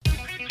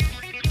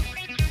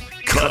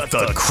Cut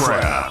the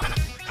crap.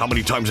 How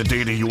many times a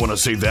day do you want to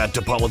say that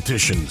to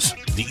politicians,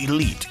 the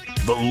elite,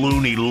 the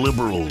loony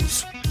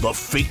liberals, the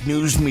fake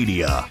news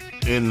media,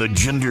 and the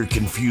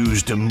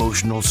gender-confused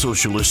emotional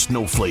socialist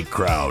snowflake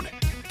crowd?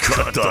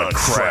 Cut the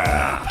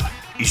crap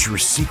is your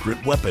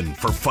secret weapon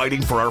for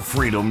fighting for our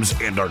freedoms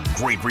and our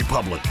great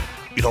republic.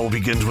 It all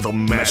begins with a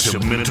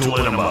massive mental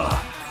enema,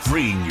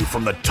 freeing you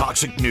from the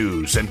toxic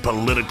news and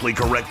politically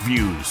correct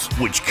views,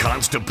 which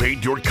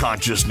constipate your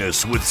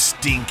consciousness with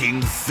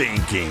stinking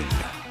thinking.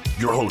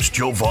 Your host,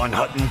 Jovan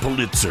Hutton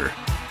Pulitzer.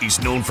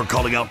 He's known for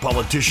calling out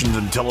politicians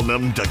and telling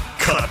them to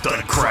cut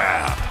the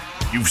crap.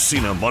 You've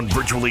seen him on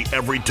virtually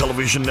every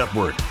television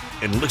network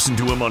and listened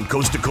to him on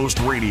Coast to Coast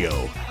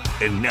Radio.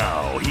 And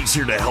now he's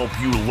here to help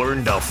you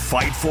learn to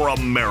fight for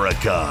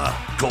America.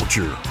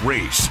 Culture,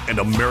 race, and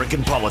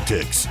American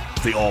politics.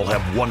 They all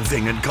have one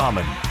thing in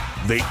common.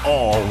 They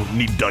all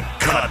need to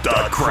cut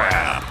the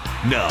crap.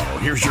 Now,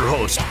 here's your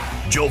host,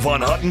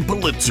 Jovan Hutton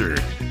Pulitzer.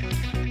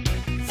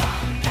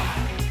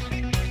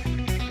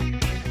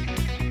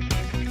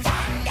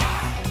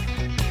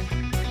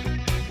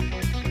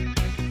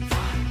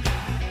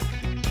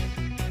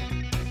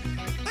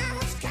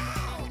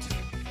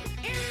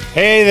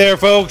 Hey there,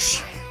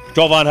 folks.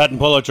 Jovan Hutton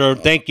Pulitzer.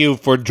 Thank you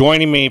for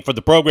joining me for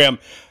the program,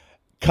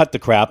 Cut the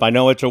Crap. I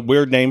know it's a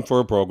weird name for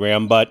a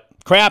program, but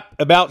crap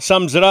about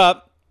sums it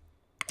up.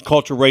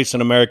 Culture, race,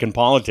 and American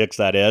politics,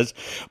 that is.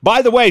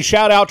 By the way,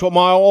 shout out to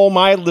all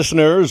my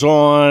listeners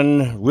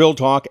on Real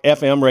Talk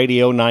FM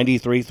Radio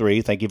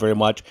 93.3. Thank you very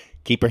much.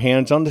 Keep your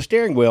hands on the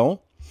steering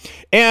wheel.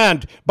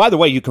 And, by the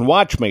way, you can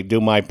watch me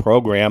do my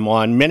program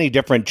on many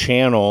different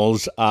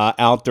channels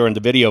out there in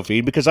the video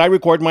feed, because I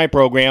record my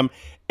program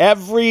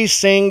every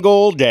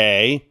single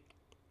day,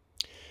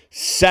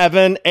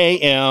 7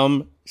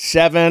 a.m.,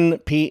 7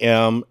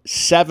 p.m.,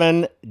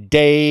 7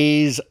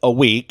 days a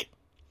week.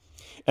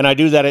 And I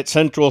do that at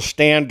Central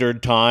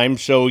Standard Time,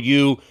 so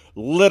you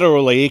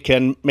literally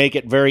can make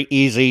it very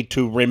easy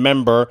to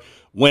remember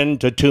when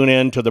to tune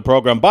in to the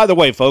program. By the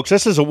way, folks,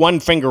 this is a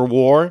one-finger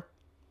war.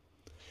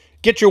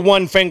 Get your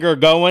one finger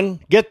going.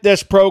 Get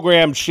this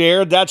program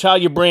shared. That's how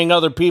you bring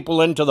other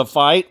people into the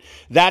fight.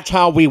 That's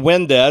how we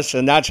win this,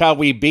 and that's how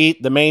we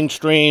beat the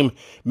mainstream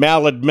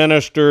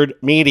maladministered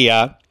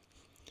media,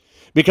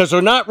 because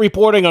they're not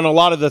reporting on a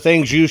lot of the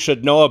things you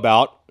should know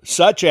about,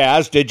 such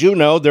as, did you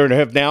know there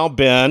have now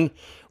been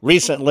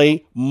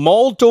recently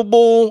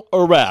multiple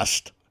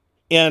arrests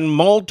in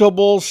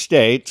multiple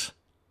states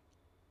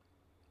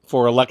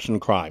for election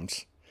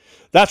crimes?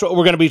 That's what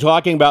we're going to be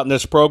talking about in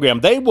this program.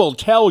 They will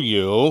tell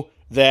you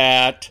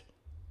that,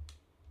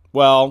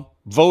 well,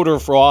 voter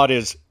fraud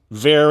is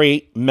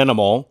very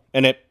minimal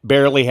and it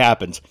barely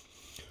happens.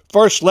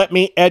 First, let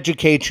me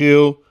educate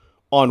you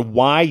on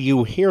why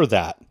you hear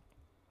that.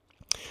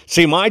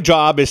 See, my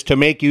job is to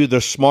make you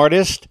the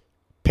smartest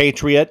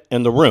patriot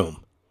in the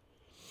room.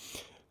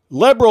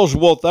 Liberals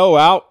will throw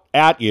out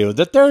at you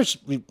that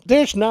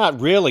there's not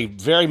really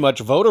very much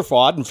voter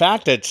fraud. In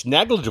fact, it's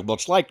negligible.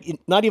 It's like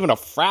not even a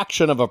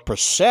fraction of a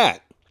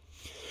percent.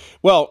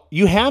 Well,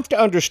 you have to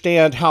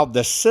understand how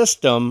the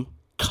system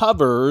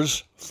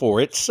covers for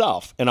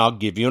itself. And I'll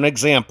give you an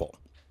example.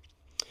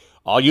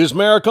 I'll use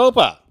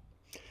Maricopa.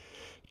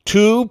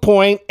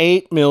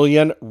 2.8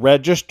 million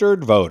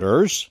registered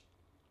voters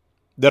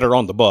that are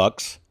on the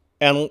books.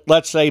 And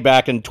let's say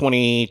back in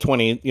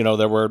 2020,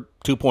 there were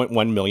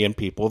 2.1 million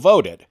people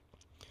voted.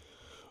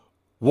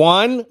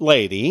 One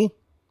lady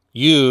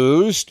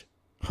used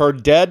her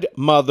dead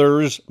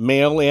mother's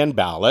mail-in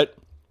ballot.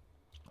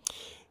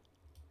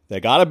 They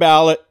got a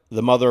ballot.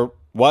 The mother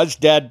was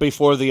dead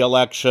before the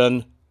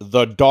election.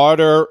 The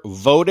daughter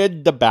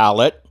voted the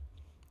ballot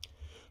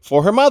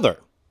for her mother.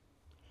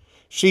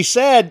 She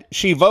said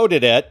she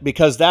voted it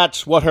because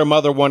that's what her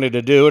mother wanted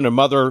to do, and her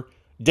mother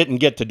didn't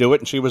get to do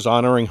it, and she was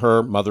honoring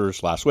her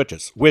mother's last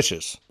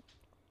wishes.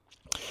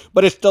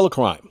 But it's still a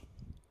crime.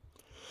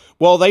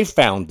 Well, they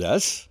found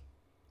this.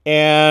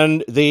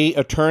 And the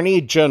attorney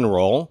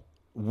general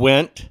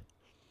went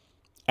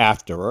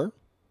after her.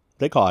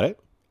 They caught it.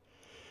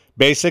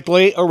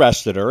 Basically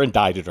arrested her,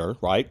 indicted her,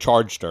 right?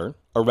 Charged her,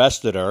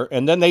 arrested her.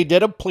 And then they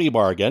did a plea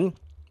bargain.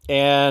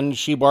 And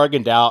she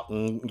bargained out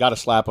and got a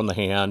slap on the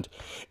hand.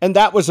 And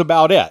that was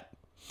about it.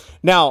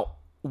 Now,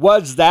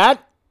 was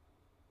that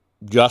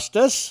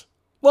justice?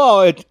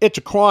 Well, it's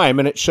a crime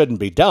and it shouldn't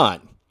be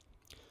done.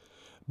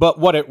 But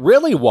what it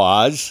really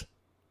was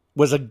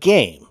a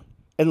game.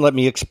 And let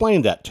me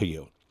explain that to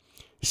you.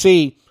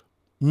 See,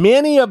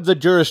 many of the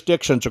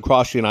jurisdictions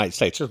across the United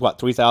States, there's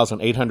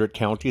 3,800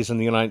 counties in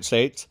the United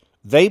States,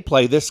 they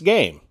play this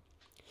game.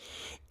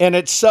 And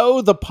it's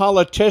so the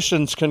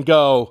politicians can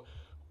go,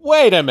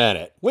 wait a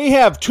minute, we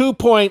have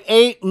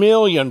 2.8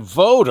 million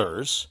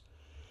voters.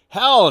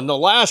 Hell, in the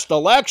last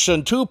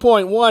election,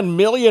 2.1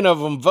 million of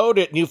them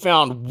voted, and you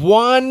found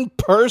one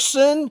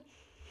person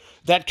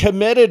that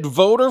committed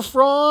voter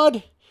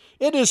fraud?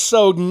 It is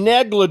so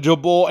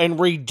negligible and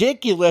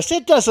ridiculous,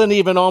 it doesn't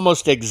even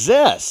almost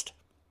exist.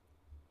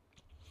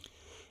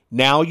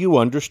 Now you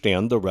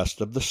understand the rest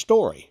of the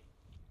story.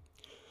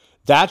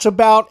 That's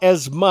about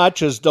as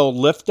much as they'll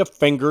lift a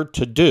finger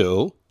to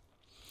do,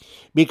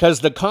 because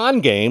the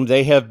con game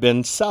they have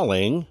been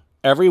selling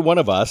every one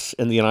of us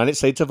in the United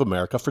States of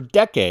America for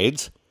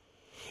decades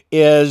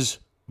is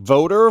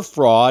voter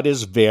fraud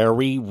is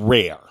very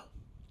rare.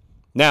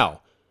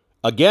 Now,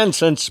 again,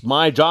 since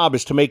my job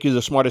is to make you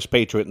the smartest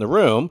patriot in the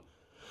room,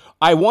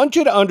 I want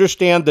you to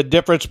understand the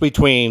difference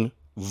between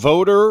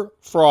voter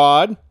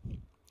fraud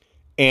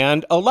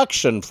and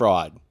election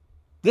fraud.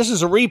 This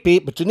is a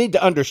repeat, but you need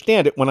to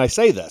understand it when I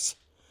say this.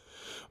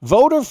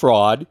 Voter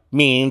fraud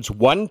means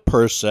one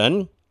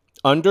person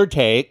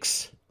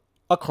undertakes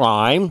a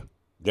crime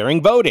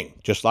during voting,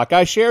 just like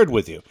I shared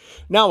with you.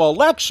 Now,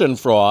 election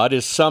fraud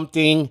is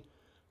something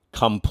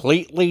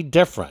completely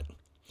different.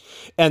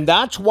 And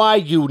that's why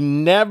you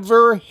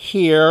never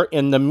hear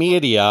in the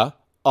media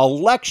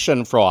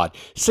election fraud.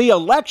 See,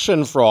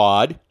 election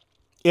fraud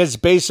is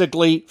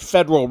basically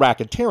federal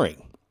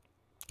racketeering.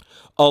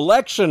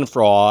 Election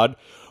fraud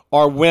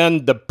are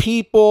when the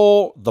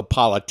people, the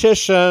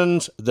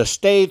politicians, the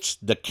states,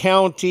 the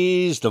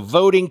counties, the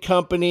voting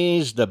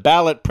companies, the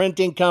ballot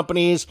printing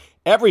companies,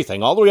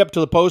 everything, all the way up to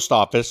the post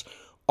office,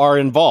 are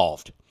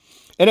involved.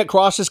 And it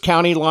crosses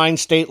county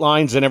lines, state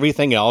lines, and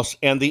everything else.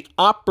 And the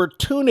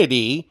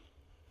opportunity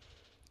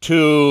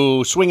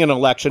to swing an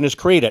election is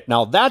created.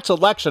 Now, that's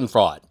election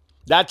fraud.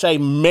 That's a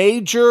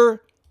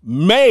major,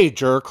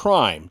 major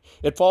crime.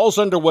 It falls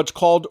under what's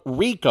called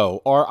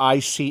RICO,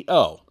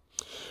 R-I-C-O,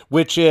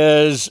 which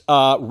is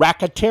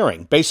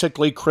racketeering,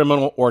 basically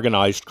criminal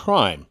organized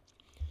crime.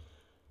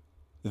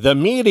 The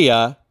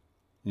media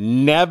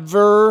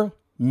never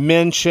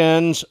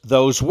mentions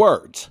those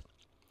words.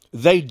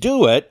 They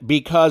do it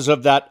because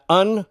of that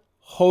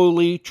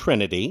unholy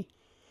trinity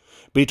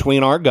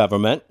between our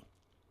government,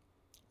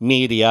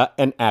 media,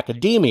 and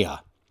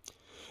academia.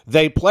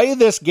 They play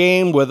this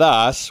game with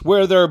us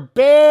where they're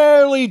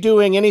barely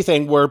doing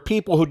anything, where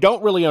people who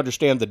don't really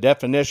understand the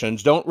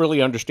definitions, don't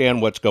really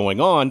understand what's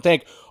going on,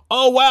 think,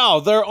 oh, wow,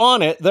 they're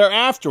on it, they're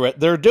after it,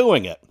 they're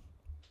doing it.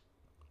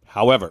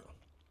 However,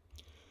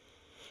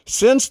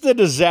 since the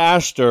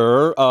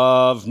disaster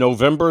of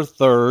November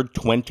 3rd,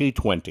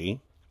 2020,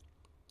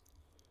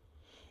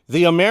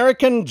 the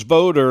American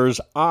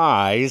voters'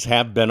 eyes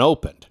have been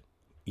opened.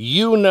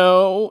 You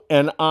know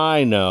and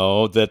I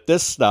know that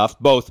this stuff,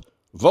 both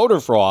voter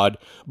fraud,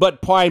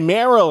 but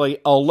primarily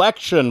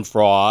election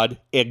fraud,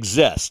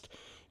 exists.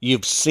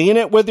 You've seen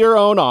it with your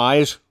own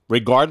eyes,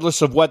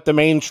 regardless of what the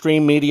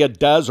mainstream media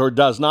does or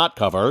does not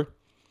cover.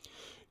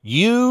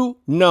 You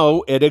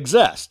know it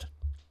exists.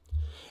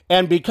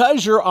 And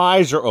because your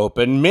eyes are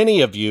open,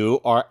 many of you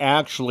are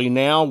actually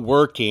now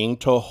working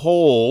to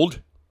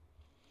hold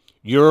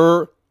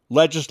your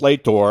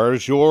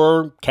legislators,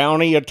 your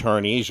county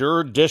attorneys,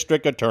 your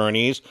district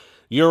attorneys,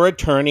 your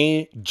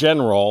attorney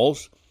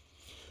generals,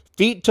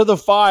 feet to the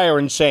fire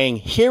and saying,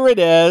 here it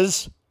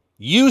is,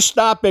 you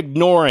stop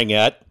ignoring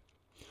it,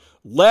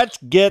 let's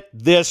get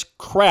this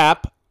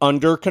crap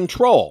under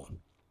control.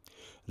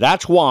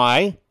 That's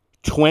why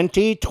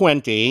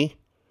 2020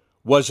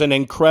 was an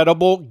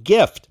incredible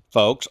gift,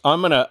 folks.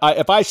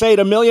 If I say it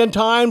a million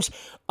times,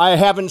 I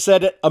haven't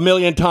said it a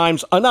million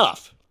times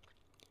enough.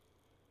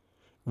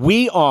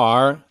 We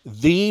are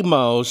the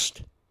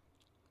most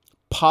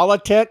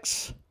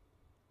politics,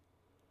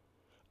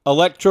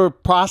 electoral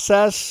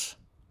process,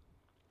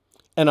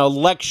 and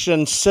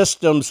election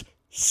systems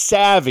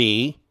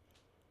savvy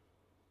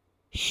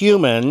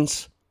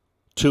humans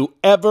to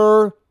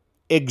ever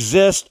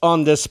exist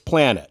on this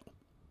planet.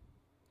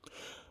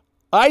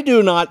 I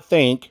do not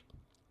think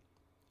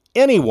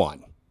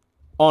anyone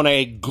on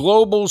a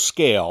global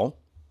scale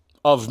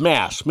of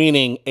mass,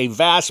 meaning a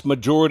vast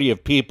majority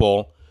of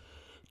people,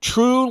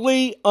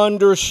 truly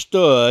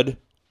understood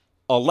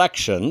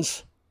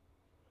elections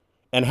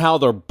and how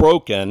they're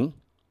broken,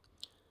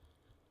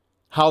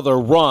 how they're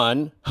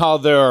run, how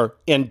they're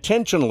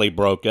intentionally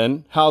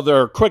broken, how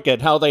they're crooked,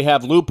 how they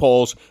have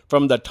loopholes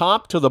from the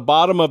top to the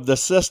bottom of the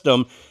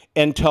system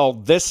until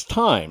this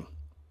time.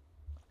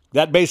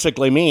 That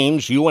basically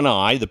means you and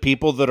I, the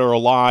people that are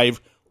alive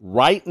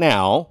right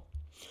now,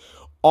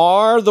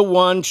 are the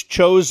ones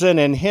chosen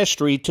in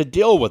history to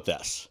deal with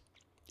this.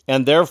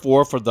 And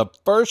therefore, for the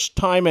first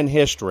time in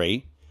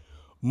history,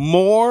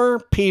 more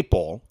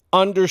people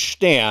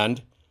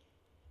understand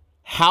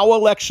how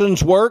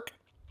elections work,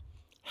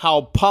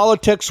 how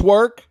politics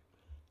work,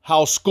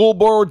 how school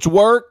boards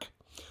work,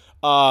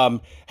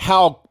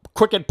 how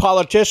crooked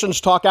politicians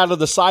talk out of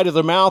the side of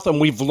their mouth, and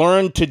we've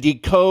learned to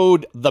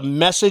decode the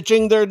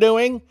messaging they're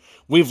doing.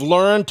 We've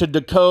learned to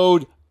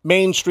decode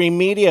mainstream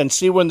media and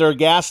see when they're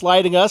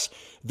gaslighting us.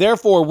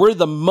 Therefore, we're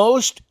the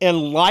most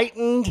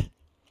enlightened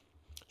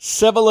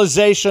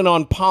civilization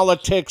on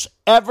politics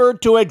ever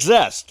to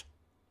exist.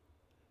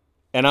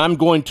 And I'm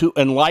going to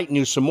enlighten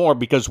you some more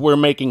because we're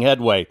making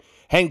headway.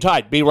 Hang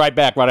tight. Be right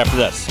back right after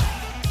this.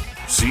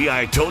 See,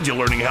 I told you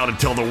learning how to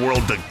tell the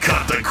world to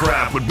cut the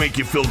crap would make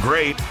you feel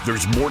great.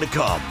 There's more to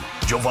come.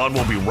 Jovan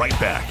will be right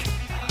back.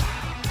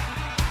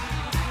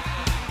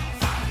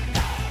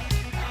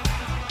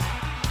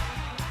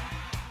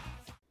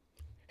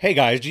 Hey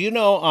guys, do you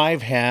know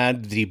I've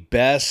had the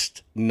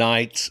best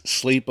night's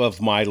sleep of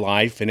my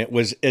life, and it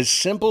was as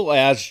simple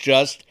as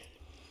just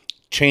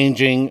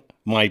changing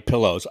my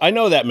pillows. I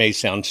know that may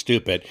sound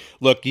stupid.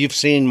 Look, you've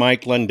seen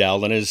Mike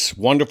Lindell and his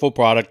wonderful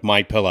product,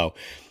 My Pillow.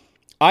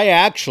 I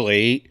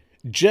actually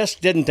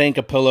just didn't think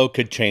a pillow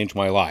could change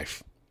my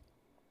life.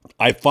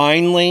 I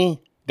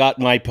finally got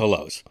My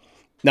Pillows.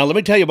 Now, let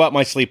me tell you about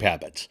my sleep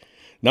habits.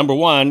 Number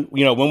one,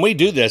 when we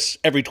do this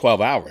every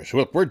 12 hours,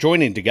 look, we're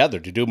joining together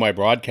to do my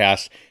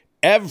broadcast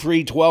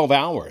every 12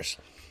 hours.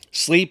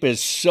 Sleep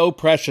is so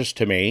precious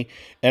to me,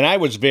 and I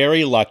was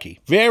very lucky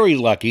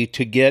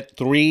to get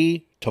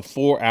 3 to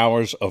 4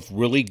 hours of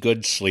really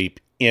good sleep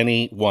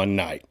any one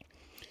night.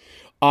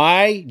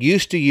 I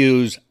used to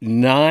use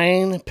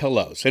 9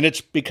 pillows, and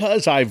it's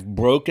because I've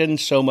broken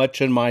so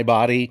much in my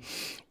body,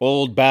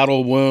 old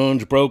battle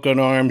wounds, broken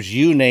arms,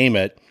 you name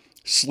it.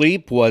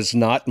 Sleep was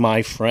not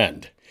my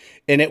friend.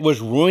 And it was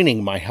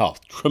ruining my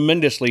health,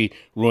 tremendously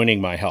ruining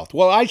my health.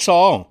 Well, I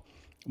saw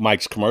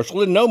Mike's commercial,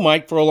 didn't know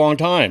Mike for a long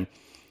time.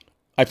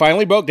 I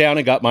finally broke down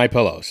and got My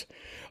Pillows.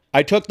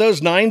 I took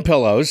those 9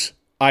 pillows,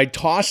 I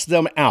tossed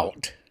them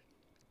out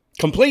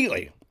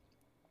completely.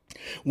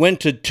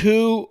 Went to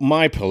 2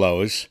 My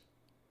Pillows.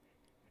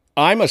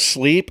 I'm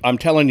asleep, I'm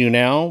telling you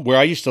now, where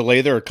I used to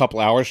lay there a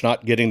couple hours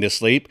not getting to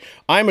sleep.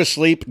 I'm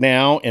asleep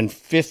now in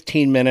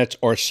 15 minutes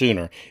or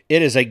sooner.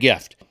 It is a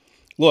gift.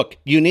 Look,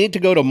 you need to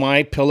go to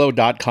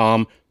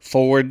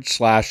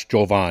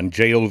mypillow.com/Jovan,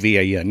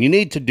 Jovan. You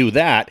need to do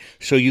that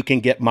so you can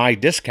get my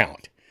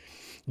discount.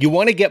 You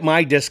want to get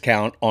my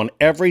discount on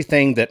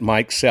everything that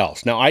Mike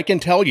sells. Now, I can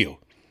tell you,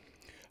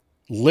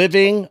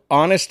 living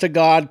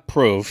honest-to-God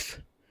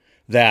proof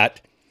that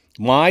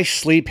my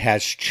sleep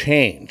has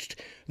changed.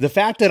 The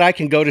fact that I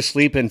can go to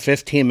sleep in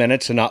 15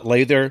 minutes and not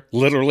lay there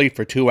literally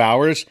for 2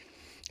 hours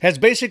has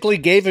basically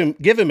given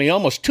me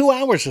almost 2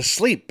 hours of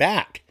sleep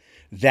back.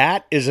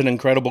 That is an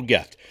incredible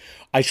gift.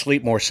 I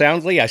sleep more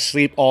soundly. I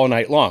sleep all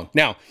night long.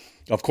 Now,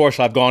 of course,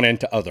 I've gone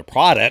into other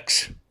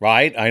products,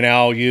 right? I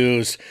now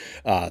use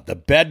the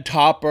bed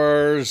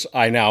toppers.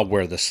 I now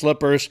wear the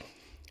slippers.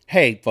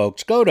 Hey,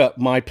 folks, go to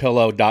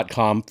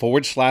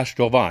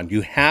mypillow.com/Jovan.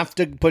 You have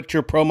to put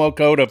your promo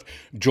code of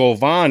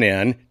Jovan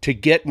in to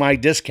get my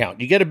discount.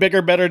 You get a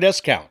bigger, better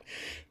discount.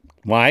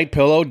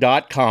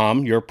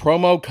 mypillow.com. Your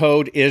promo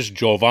code is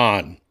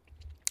Jovan.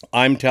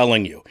 I'm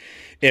telling you.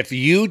 If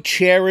you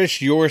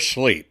cherish your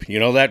sleep, you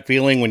know that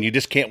feeling when you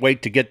just can't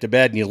wait to get to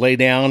bed and you lay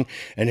down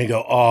and you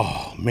go,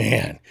 oh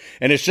man,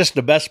 and it's just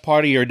the best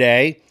part of your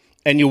day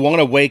and you want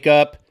to wake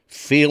up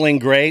feeling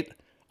great.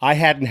 I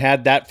hadn't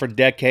had that for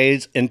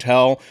decades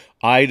until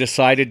I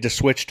decided to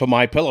switch to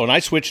My Pillow, and I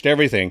switched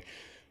everything.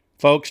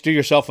 Folks, do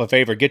yourself a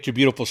favor, get your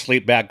beautiful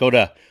sleep back. Go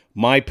to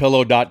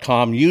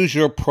mypillow.com, use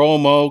your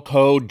promo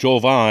code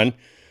Jovan,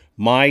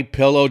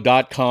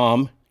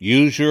 mypillow.com,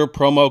 use your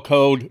promo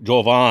code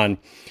Jovan.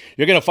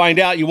 You're going to find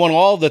out you want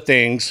all the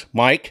things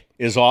Mike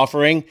is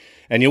offering,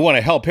 and you want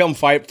to help him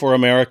fight for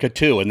America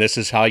too, and this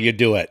is how you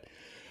do it.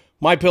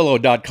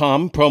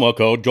 MyPillow.com, promo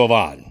code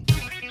Jovan.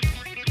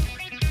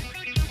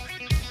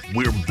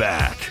 We're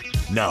back.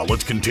 Now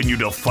let's continue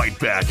to fight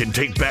back and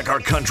take back our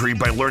country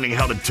by learning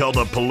how to tell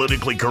the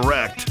politically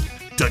correct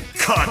to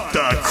cut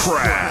the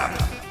crap.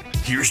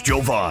 Here's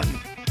Jovan.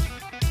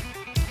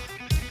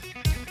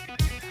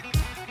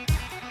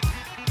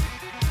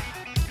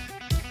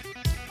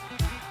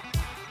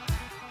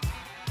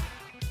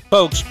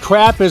 Folks,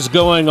 crap is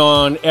going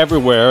on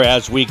everywhere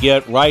as we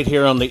get right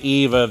here on the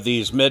eve of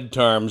these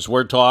midterms.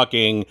 We're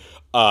talking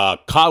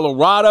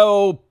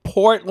Colorado,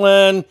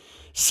 Portland,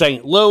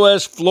 St.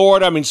 Louis,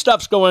 Florida. I mean,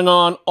 stuff's going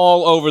on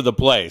all over the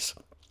place.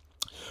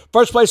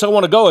 First place I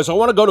want to go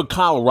to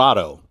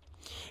Colorado.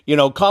 You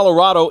know,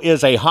 Colorado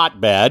is a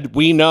hotbed.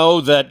 We know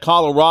that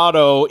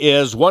Colorado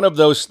is one of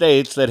those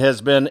states that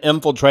has been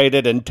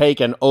infiltrated and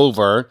taken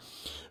over.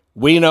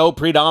 We know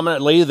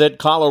predominantly that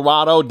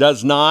Colorado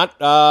does not,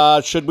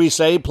 should we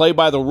say, play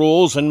by the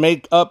rules and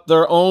make up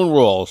their own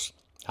rules.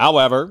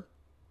 However,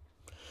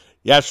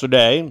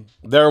 yesterday,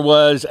 there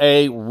was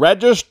a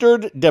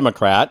registered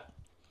Democrat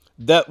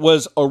that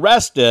was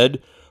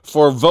arrested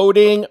for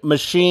voting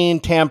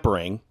machine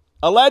tampering.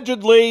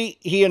 Allegedly,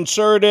 he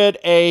inserted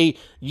a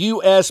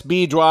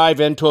USB drive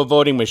into a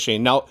voting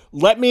machine. Now,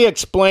 let me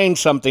explain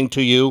something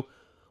to you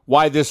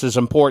why this is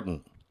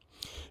important.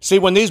 See,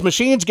 when these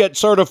machines get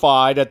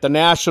certified at the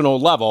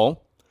national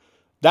level,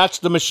 that's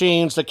the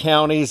machines the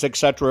counties,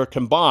 etc.,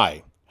 can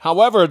buy.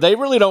 However, they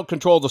really don't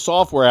control the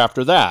software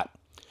after that.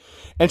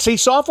 And see,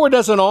 software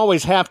doesn't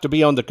always have to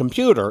be on the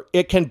computer.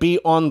 It can be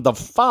on the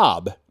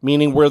fob,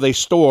 meaning where they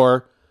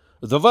store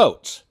the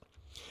votes.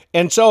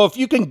 And so if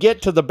you can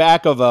get to the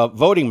back of a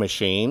voting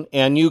machine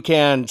and you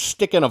can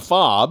stick in a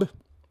fob,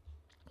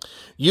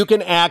 you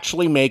can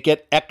actually make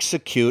it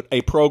execute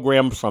a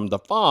program from the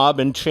fob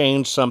and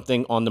change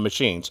something on the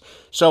machines.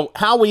 So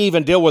how we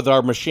even deal with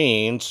our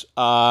machines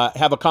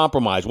have a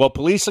compromise. Well,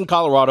 police in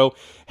Colorado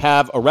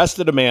have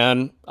arrested a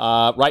man.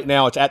 Right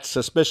now it's at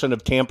suspicion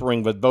of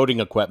tampering with voting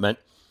equipment.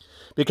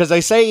 because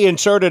they say he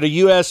inserted a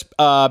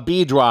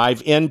USB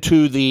drive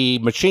into the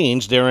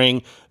machines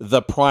during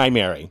the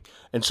primary.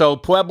 And so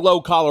Pueblo,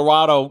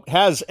 Colorado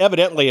has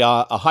evidently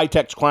a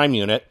high-tech crime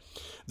unit.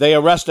 They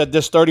arrested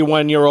this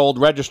 31-year-old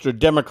registered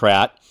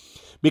Democrat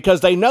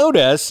because they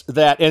noticed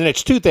that, and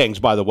it's two things,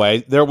 by the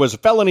way, there was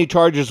felony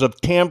charges of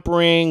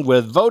tampering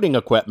with voting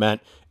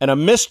equipment and a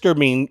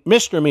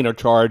misdemeanor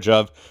charge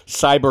of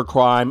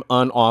cybercrime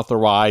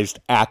unauthorized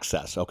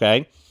access,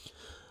 okay?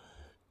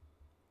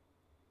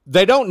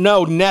 They don't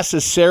know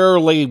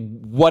necessarily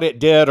what it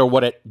did or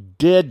what it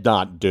did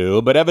not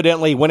do, but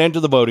evidently went into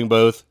the voting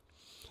booth,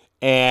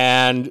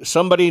 and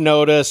somebody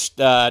noticed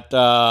that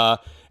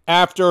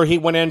after he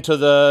went into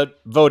the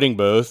voting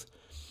booth,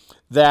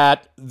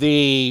 that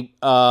the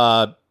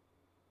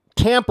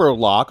tamper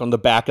lock on the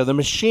back of the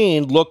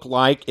machine looked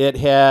like it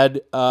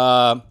had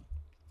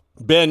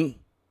been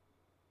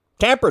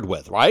tampered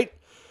with, right?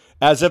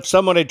 As if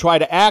someone had tried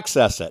to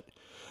access it.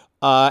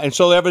 And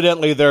so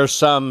evidently there's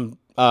some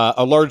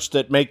alerts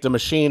that make the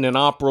machine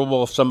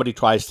inoperable if somebody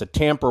tries to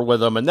tamper with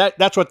them. And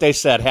that's what they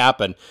said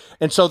happened.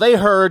 And so they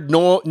heard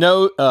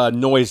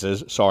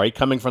noises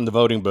coming from the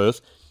voting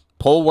booth.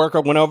 Poll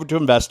worker went over to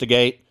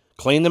investigate,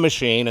 cleaned the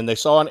machine, and they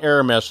saw an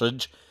error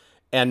message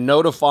and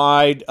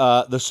notified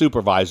the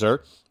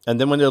supervisor.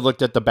 And then when they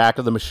looked at the back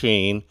of the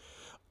machine,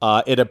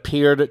 it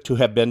appeared to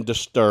have been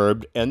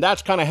disturbed. And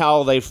that's kind of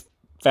how they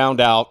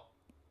found out,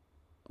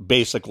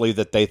 basically,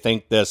 that they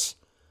think this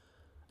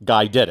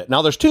guy did it.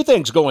 Now, there's two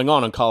things going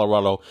on in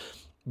Colorado.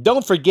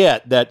 Don't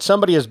forget that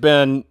somebody has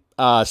been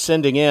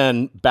sending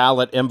in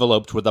ballot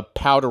envelopes with a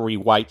powdery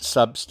white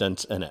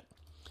substance in it.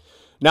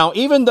 Now,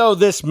 even though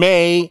this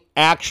may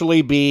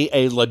actually be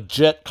a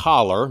legit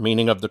collar,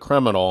 meaning of the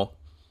criminal,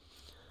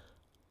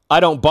 I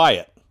don't buy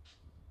it.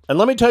 And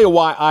let me tell you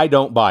why I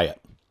don't buy it.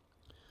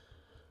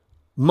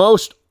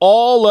 Most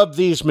all of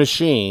these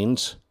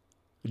machines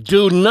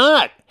do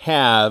not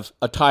have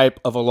a type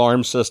of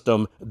alarm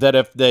system that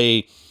if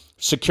the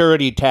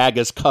security tag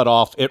is cut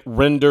off, it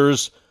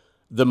renders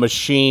the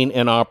machine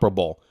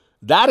inoperable.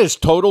 That is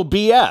total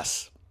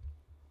BS.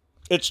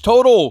 It's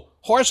total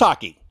horse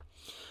hockey.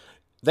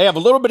 They have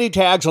little bitty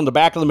tags on the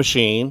back of the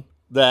machine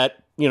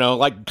that, kind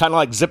of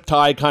like zip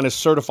tie, kind of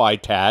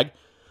certified tag.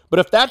 But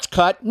if that's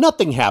cut,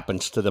 nothing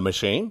happens to the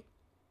machine.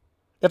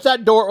 If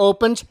that door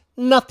opens,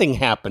 nothing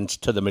happens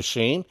to the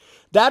machine.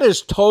 That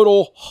is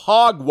total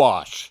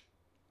hogwash.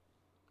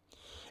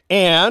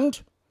 And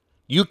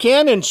you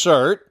can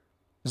insert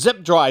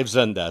zip drives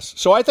in this.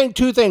 So I think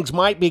two things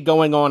might be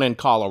going on in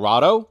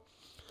Colorado.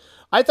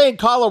 I think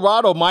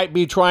Colorado might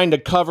be trying to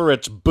cover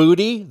its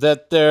booty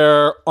that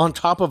they're on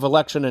top of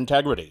election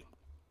integrity.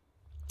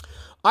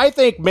 I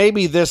think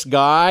maybe this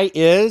guy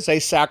is a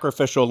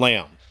sacrificial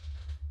lamb.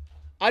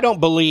 I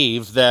don't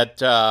believe that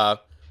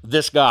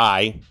this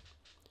guy,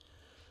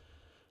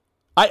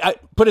 I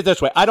put it this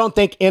way, I don't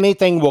think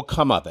anything will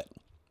come of it.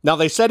 Now,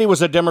 they said he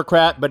was a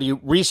Democrat, but he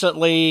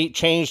recently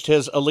changed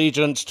his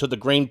allegiance to the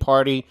Green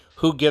Party.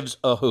 Who gives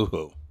a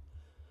hoo-hoo?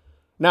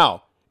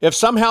 Now, if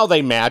somehow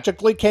they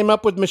magically came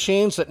up with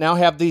machines that now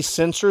have these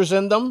sensors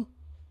in them,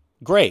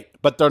 great,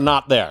 but they're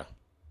not there.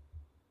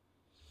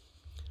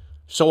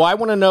 So I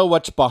want to know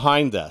what's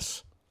behind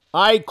this.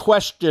 I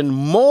question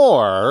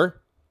more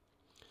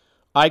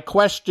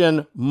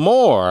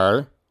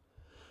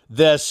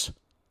this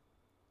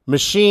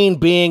machine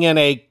being in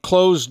a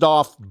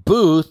closed-off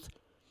booth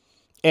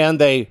and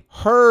they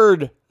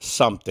heard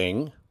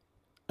something,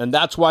 and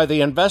that's why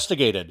they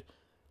investigated,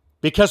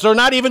 because they're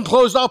not even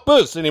closed-off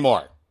booths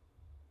anymore.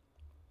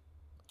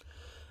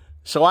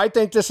 So I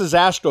think this is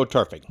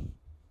astroturfing.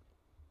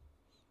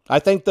 I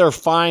think they're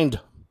find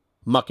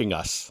mucking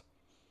us.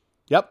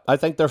 Yep, I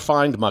think they're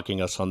find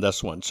mucking us on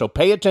this one. So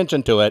pay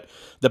attention to it.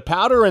 The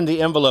powder in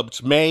the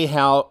envelopes may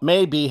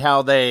be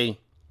how they,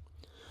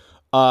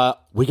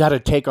 we got to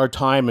take our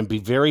time and be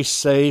very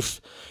safe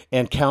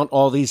and count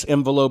all these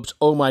envelopes.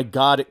 Oh my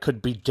God, it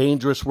could be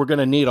dangerous. We're going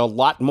to need a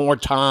lot more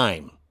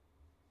time.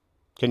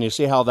 Can you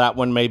see how that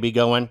one may be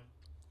going?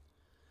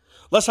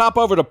 Let's hop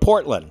over to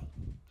Portland.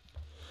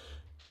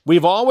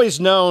 We've always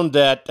known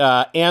that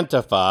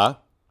Antifa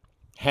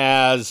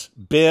has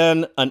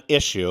been an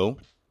issue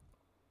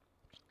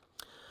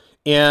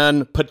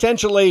in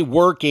potentially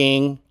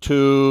working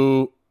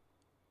to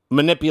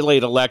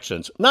manipulate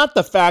elections. Not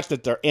the fact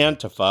that they're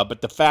Antifa,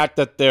 but the fact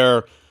that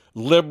they're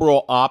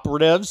liberal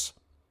operatives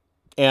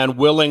and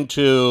willing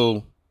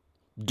to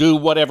do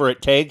whatever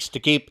it takes to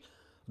keep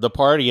the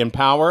party in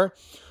power.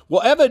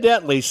 Well,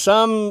 evidently,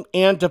 some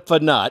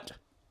Antifa nut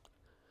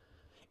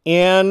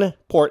in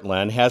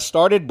Portland has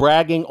started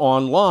bragging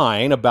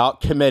online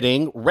about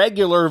committing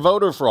regular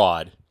voter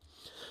fraud.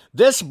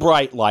 This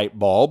bright light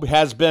bulb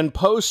has been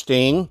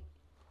posting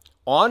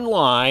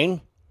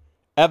online,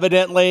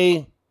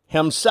 evidently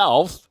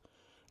himself,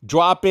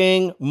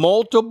 dropping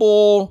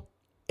multiple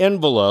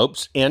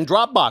envelopes in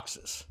drop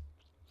boxes,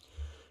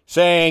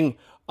 saying,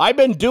 I've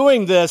been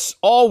doing this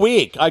all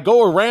week. I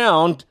go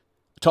around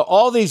to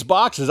all these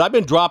boxes. I've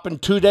been dropping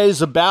 2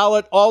 days of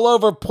ballot all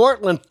over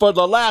Portland for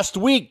the last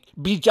week,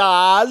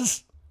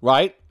 because,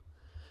 right?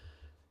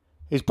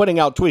 He's putting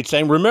out tweets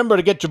saying, remember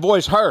to get your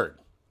voice heard.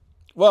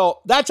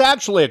 Well, that's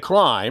actually a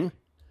crime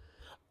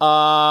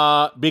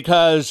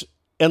because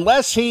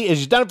unless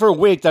he's done it for a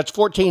week, that's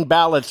 14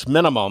 ballots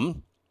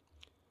minimum.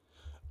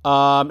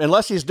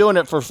 Unless he's doing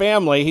it for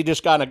family, he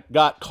just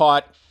got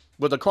caught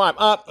with a crime.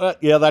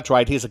 Yeah, that's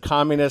right. He's a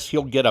communist.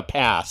 He'll get a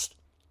pass.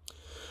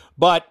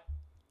 But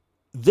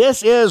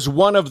this is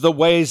one of the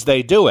ways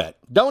they do it.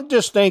 Don't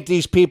just think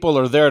these people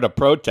are there to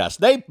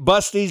protest. They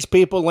bust these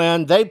people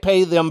in. They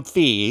pay them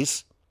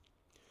fees.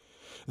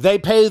 They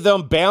pay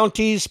them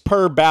bounties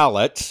per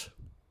ballot,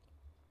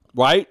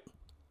 right?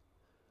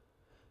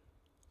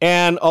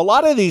 And a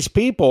lot of these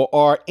people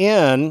are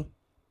in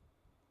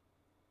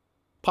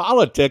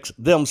politics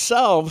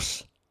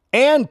themselves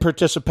and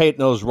participate in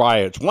those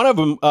riots. One of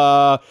them,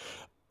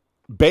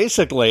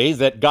 basically,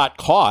 that got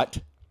caught,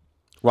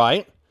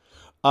 right,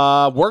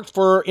 worked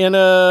in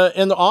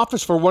the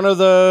office for one of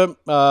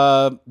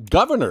the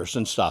governors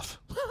and stuff.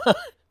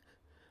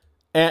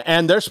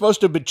 and they're supposed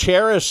to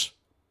cherish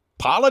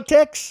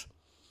politics.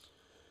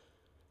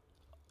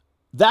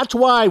 That's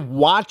why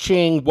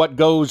watching what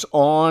goes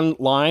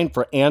online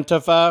for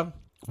Antifa,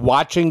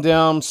 watching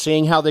them,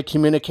 seeing how they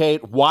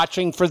communicate,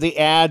 watching for the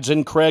ads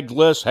in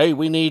Craigslist, hey,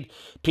 we need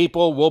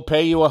people, we'll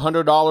pay you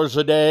 $100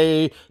 a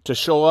day to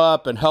show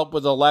up and help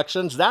with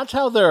elections. That's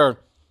how they're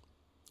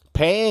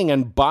paying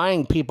and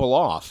buying people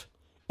off.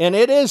 And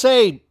it is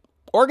a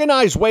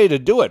organized way to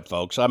do it,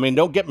 folks. I mean,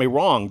 don't get me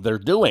wrong, they're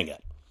doing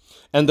it.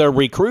 And they're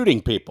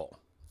recruiting people.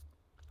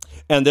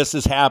 And this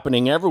is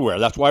happening everywhere.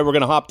 That's why we're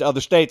going to hop to other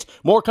states.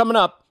 More coming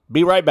up.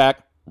 Be right back,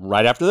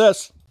 right after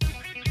this.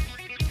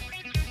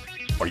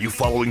 Are you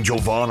following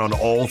Jovan on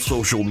all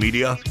social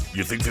media?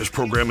 You think this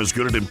program is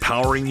good at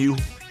empowering you?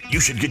 You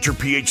should get your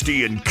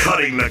PhD in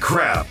cutting the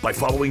crap by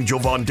following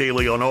Jovan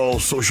daily on all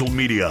social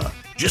media.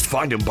 Just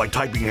find him by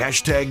typing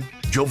hashtag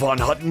Jovan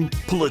Hutton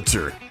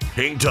Pulitzer.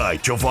 Hang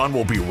tight, Jovan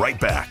will be right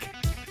back.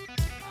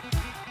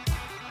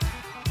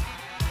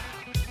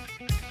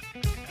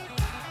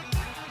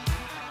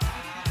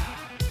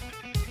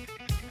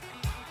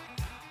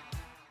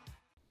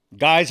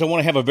 Guys, I want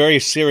to have a very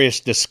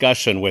serious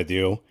discussion with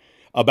you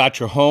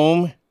about your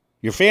home,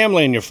 your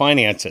family, and your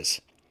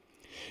finances.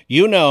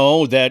 You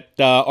know that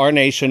our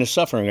nation is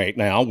suffering right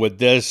now with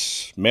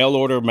this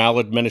mail-order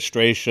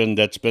maladministration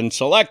that's been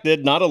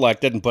selected, not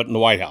elected, and put in the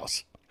White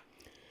House.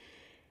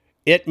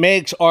 It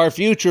makes our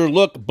future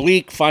look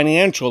bleak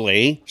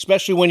financially,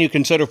 especially when you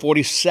consider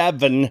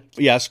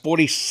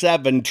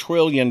 $47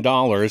 trillion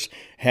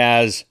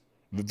has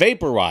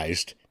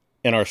vaporized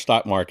in our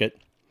stock market.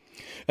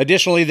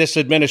 Additionally, this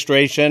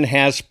administration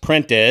has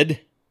printed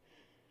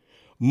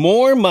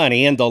more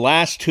money in the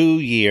last 2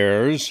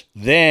 years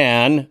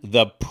than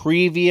the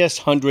previous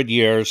 100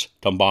 years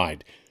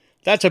combined.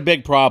 That's a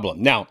big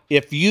problem. Now,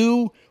 if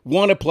you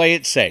want to play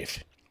it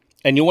safe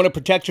and you want to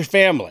protect your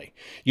family,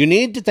 you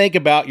need to think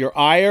about your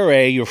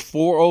IRA, your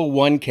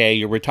 401k,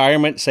 your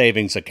retirement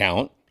savings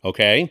account,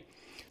 okay?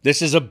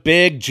 This is a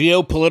big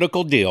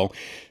geopolitical deal.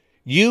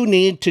 You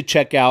need to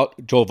check out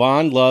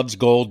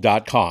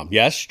JovanLovesGold.com.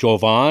 Yes,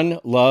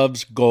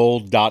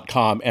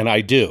 JovanLovesGold.com, and I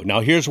do.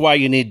 Now, here's why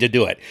you need to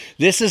do it.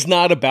 This is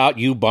not about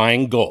you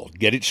buying gold.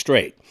 Get it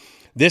straight.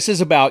 This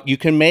is about you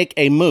can make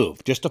a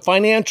move, just a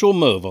financial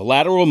move, a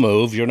lateral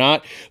move. You're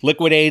not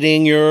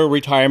liquidating your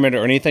retirement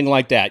or anything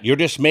like that. You're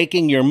just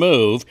making your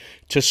move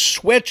to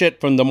switch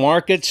it from the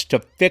markets to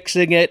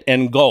fixing it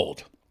in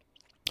gold.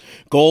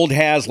 Gold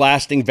has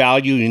lasting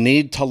value. You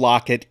need to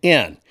lock it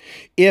in.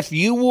 If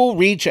you will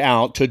reach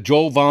out to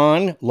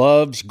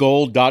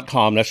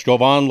JovanLovesGold.com, that's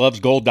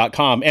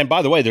JovanLovesGold.com. And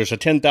by the way, there's a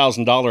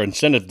 $10,000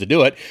 incentive to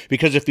do it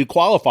because if you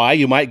qualify,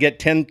 you might get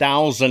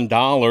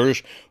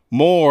 $10,000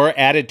 more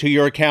added to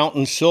your account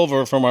in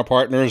silver from our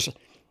partners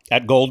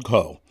at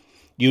Goldco.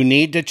 You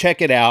need to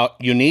check it out.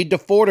 You need to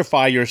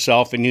fortify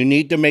yourself, and you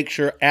need to make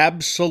sure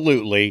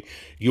absolutely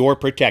you're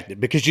protected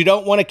because you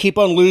don't want to keep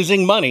on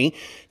losing money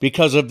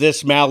because of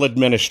this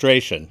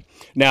maladministration.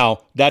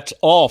 Now, that's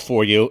all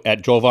for you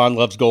at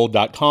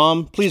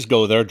JovanLovesGold.com. Please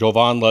go there,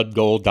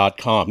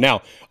 JovanLovesGold.com.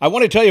 Now, I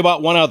want to tell you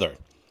about one other.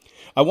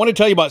 I want to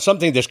tell you about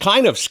something that's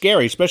kind of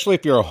scary, especially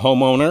if you're a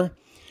homeowner.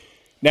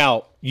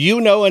 Now, you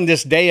know in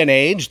this day and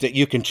age that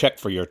you can check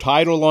for your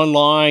title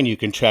online, you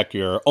can check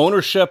your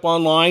ownership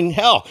online.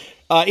 Hell,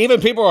 even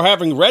people are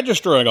having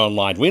registering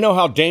online. We know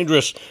how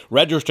dangerous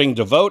registering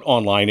to vote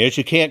online is.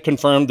 You can't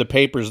confirm the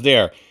papers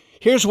there.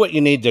 Here's what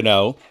you need to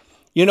know.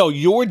 You know,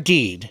 your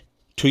deed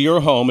to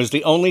your home is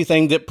the only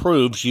thing that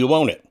proves you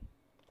own it.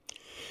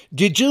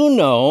 Did you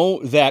know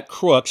that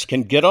crooks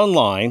can get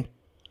online,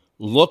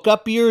 look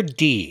up your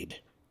deed,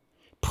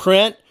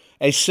 print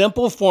a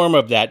simple form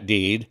of that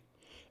deed,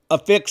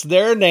 affix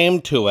their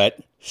name to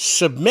it,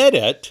 submit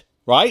it,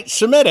 right?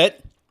 Submit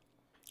it,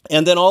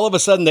 and then all of a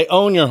sudden they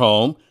own your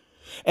home,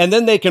 and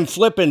then they can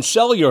flip and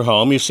sell your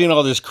home. You've seen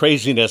all this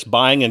craziness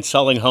buying and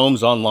selling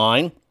homes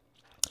online.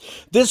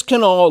 This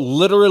can all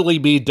literally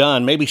be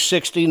done, maybe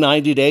 60,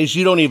 90 days,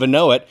 you don't even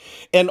know it,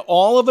 and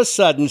all of a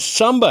sudden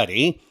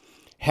somebody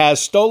has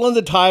stolen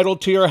the title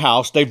to your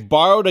house. They've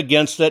borrowed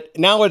against it.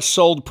 Now it's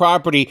sold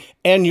property,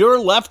 and you're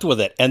left with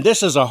it. And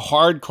this is a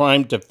hard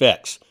crime to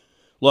fix.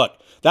 Look,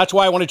 that's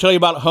why I want to tell you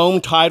about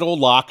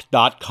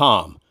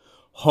HomeTitleLock.com.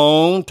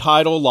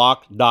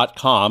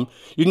 HomeTitleLock.com.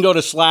 You can go to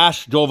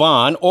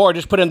 /Jovan or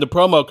just put in the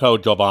promo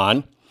code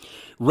Jovan.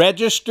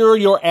 Register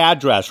your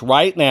address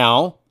right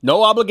now.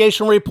 No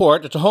obligation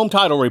report. It's a home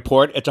title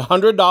report. It's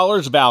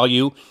 $100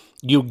 value.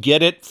 You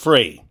get it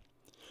free.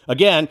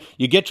 Again,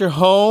 you get your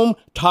home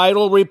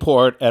title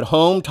report at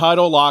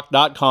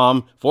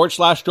HomeTitleLock.com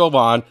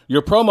 /Jovan.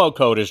 Your promo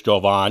code is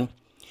Jovan.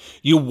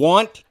 You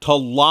want to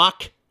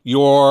lock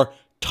your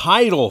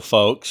title,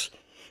 folks.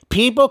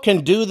 People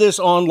can do this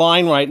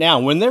online right now.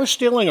 When they're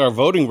stealing our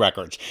voting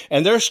records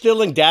and they're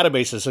stealing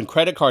databases and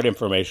credit card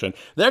information,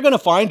 they're going to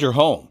find your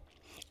home.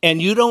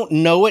 And you don't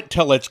know it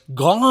till it's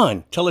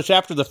gone, till it's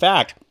after the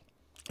fact,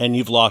 and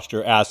you've lost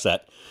your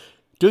asset.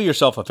 Do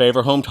yourself a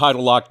favor,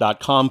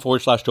 HomeTitleLock.com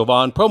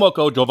 /Jovan, promo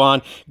code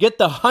Jovan. Get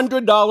the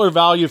 $100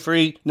 value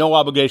free, no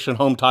obligation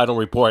home title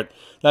report.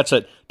 That's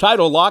it,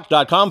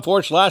 TitleLock.com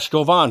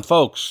 /Jovan.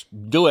 Folks,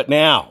 do it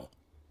now.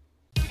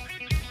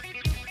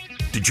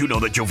 Did you know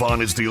that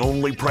Jovan is the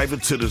only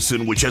private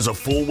citizen which has a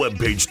full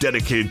webpage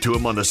dedicated to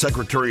him on the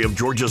Secretary of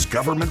Georgia's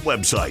government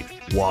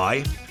website?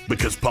 Why?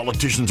 Because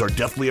politicians are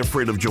deathly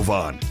afraid of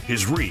Jovan,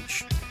 his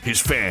reach, his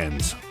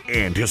fans,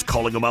 and his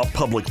calling them out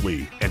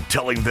publicly and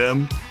telling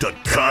them to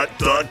cut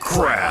the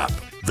crap.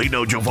 They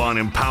know Jovan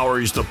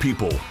empowers the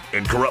people,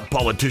 and corrupt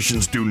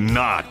politicians do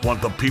not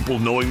want the people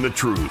knowing the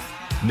truth.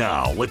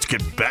 Now, let's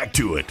get back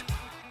to it.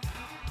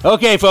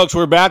 Okay, folks,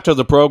 we're back to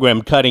the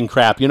program, Cutting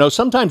Crap. You know,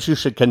 sometimes you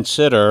should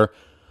consider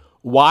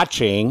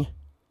watching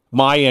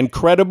my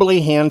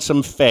incredibly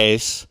handsome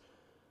face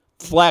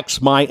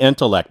flex my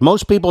intellect.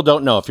 Most people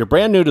don't know. If you're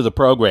brand new to the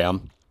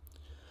program,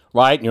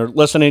 right, and you're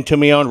listening to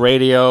me on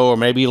radio or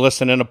maybe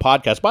listening to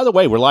podcasts. By the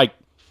way, we're like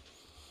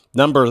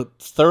number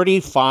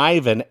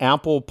 35 in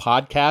Apple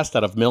Podcast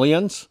out of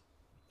millions.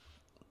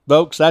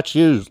 Folks, that's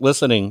you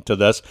listening to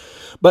this.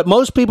 But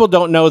most people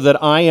don't know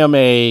that I am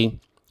a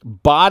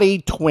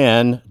body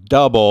twin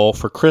double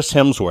for Chris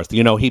Hemsworth.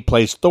 You know, he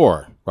plays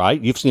Thor,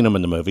 right? You've seen him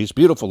in the movies.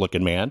 Beautiful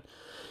looking man.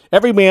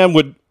 Every man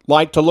would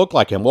like to look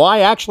like him. Well, I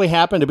actually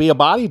happen to be a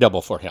body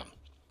double for him.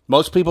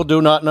 Most people do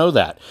not know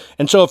that.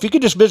 And so if you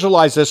could just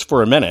visualize this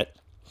for a minute,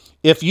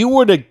 if you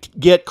were to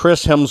get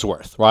Chris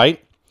Hemsworth, right,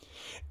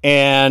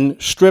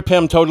 and strip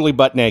him totally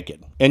butt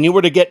naked, and you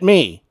were to get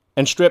me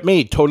and strip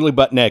me totally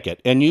butt naked,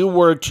 and you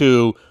were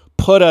to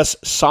put us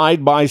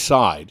side by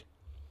side,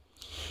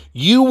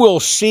 you will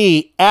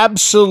see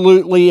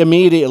absolutely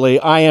immediately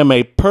I am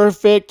a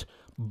perfect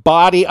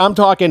body. I'm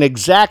talking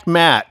exact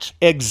match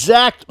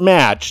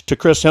to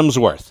Chris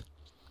Hemsworth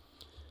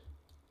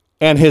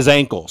and his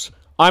ankles.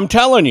 I'm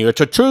telling you,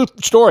 it's a true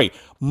story.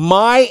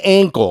 My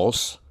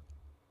ankles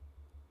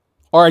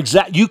are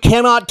exact. You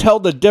cannot tell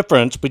the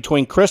difference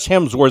between Chris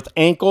Hemsworth's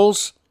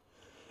ankles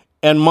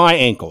and my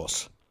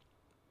ankles.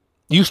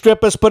 You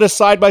strip us, put us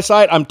side by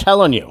side, I'm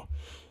telling you,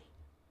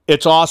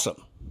 it's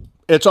awesome.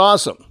 It's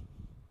awesome.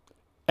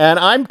 And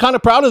I'm kind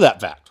of proud of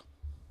that fact.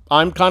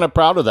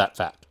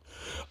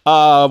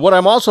 What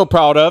I'm also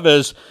proud of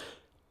is,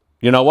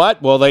 you know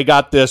what? Well, they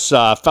got this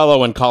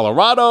fellow in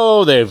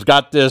Colorado. They've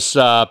got this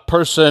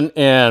person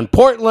in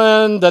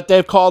Portland that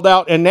they've called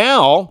out. And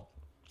now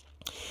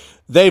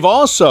they've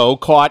also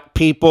caught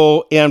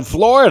people in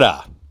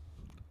Florida.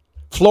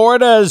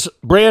 Florida's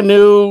brand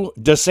new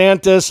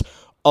DeSantis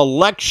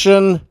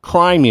election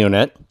crime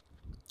unit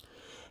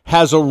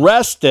has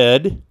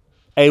arrested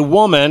a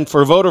woman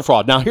for voter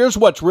fraud. Now, here's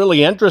what's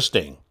really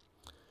interesting.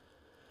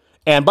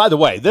 And by the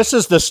way, this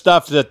is the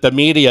stuff that the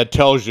media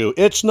tells you.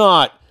 It's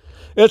not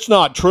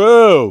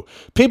true.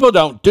 People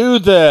don't do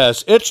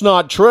this. It's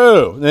not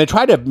true. And they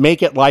try to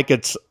make it like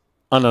it's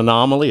an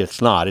anomaly. It's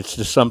not. It's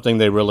just something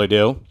they really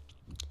do.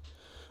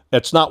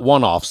 It's not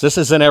one-offs. This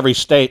is in every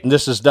state, and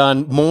this is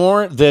done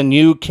more than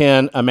you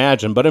can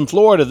imagine. But in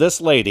Florida,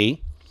 this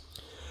lady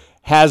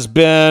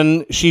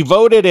she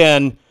voted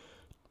in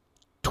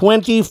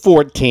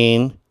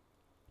 2014,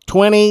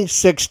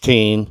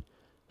 2016,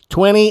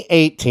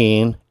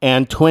 2018,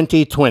 and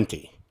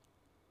 2020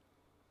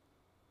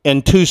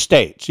 in 2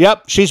 states.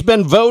 Yep, she's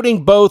been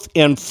voting both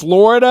in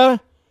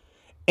Florida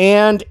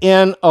and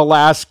in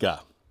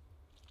Alaska.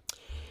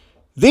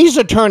 These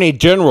attorney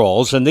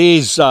generals and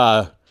these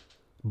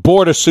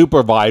board of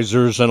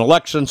supervisors and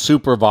election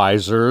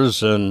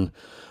supervisors and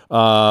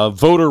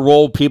voter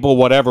roll people,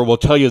 whatever, will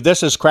tell you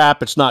this is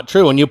crap, it's not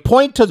true. And you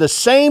point to the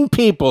same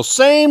people,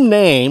 same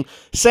name,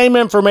 same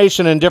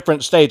information in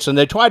different states, and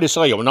they try to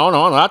sell you,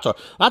 no,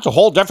 that's a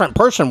whole different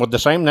person with the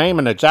same name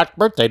and exact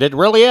birth date. It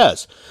really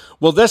is.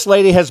 Well, this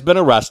lady has been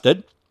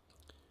arrested.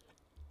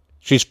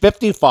 She's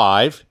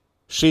 55.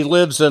 She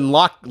lives in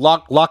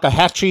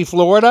Lockahachie,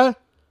 Florida,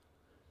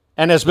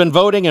 and has been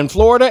voting in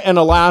Florida and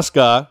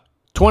Alaska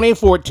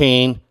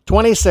 2014,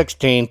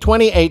 2016,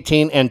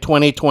 2018, and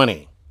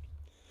 2020.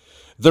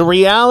 The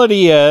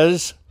reality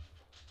is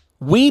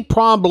we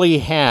probably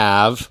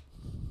have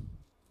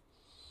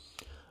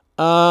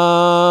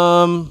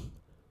I'm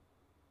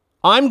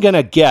going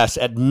to guess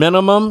at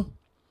minimum,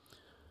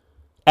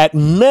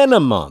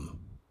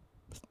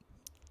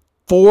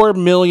 4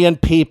 million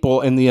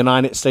people in the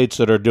United States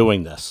that are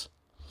doing this,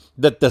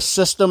 that the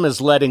system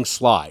is letting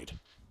slide.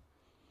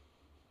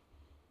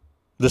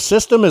 The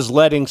system is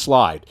letting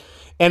slide.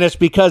 And it's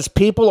because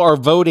people are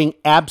voting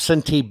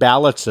absentee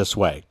ballots this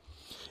way.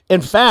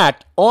 In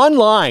fact,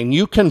 online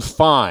you can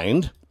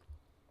find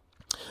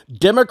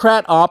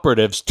Democrat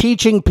operatives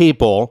teaching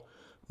people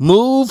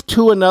move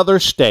to another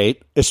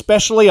state,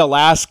 especially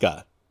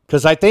Alaska.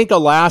 Because I think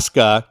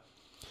Alaska,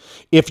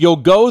 if you'll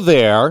go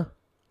there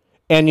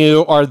and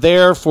you are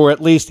there for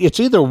at least, it's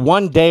either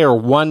 1 day or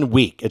 1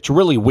 week. It's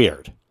really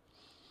weird.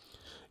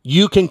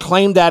 You can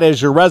claim that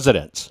as your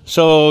residence.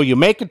 So you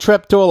make a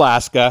trip to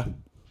Alaska.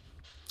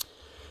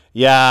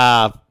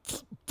 Yeah,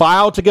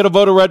 file to get a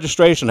voter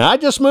registration. I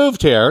just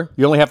moved here.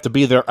 You only have to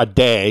be there a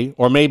day,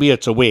 or maybe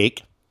it's a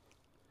week.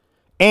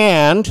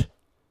 And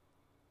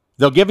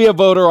they'll give you a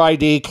voter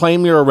ID,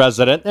 claim you're a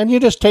resident, and you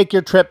just take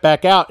your trip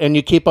back out and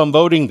you keep on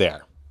voting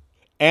there.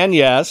 And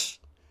yes,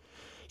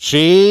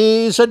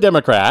 she's a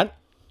Democrat.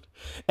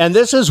 And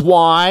this is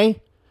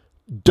why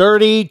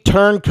dirty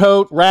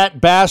turncoat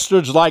rat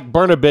bastards like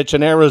Brnovich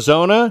in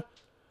Arizona,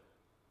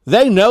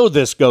 they know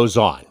this goes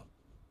on,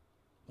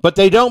 but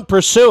they don't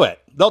pursue it.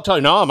 They'll tell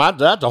you, no,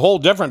 that's a whole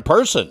different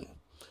person.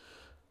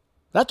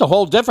 That's a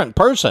whole different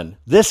person.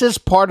 This is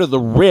part of the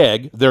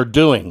rig they're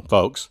doing,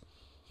 folks.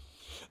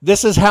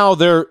 This is how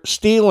they're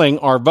stealing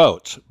our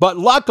votes. But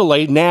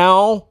luckily,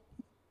 now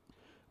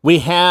we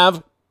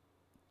have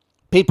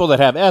people that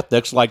have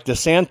ethics like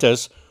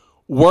DeSantis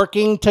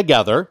working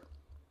together.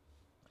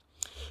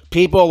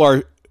 People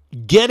are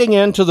getting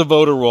into the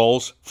voter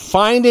rolls,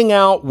 finding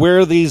out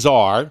where these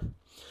are,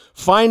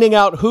 finding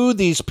out who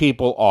these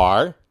people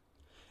are,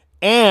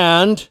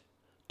 and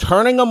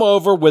turning them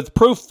over with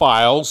proof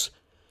files,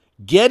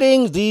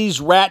 getting these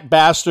rat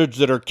bastards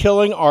that are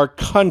killing our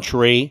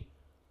country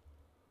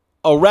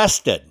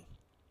arrested.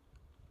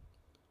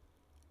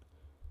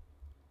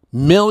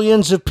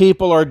 Millions of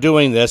people are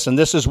doing this, and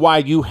this is why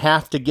you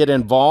have to get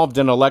involved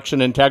in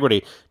election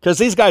integrity, because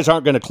these guys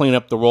aren't going to clean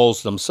up the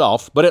rolls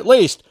themselves, but at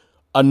least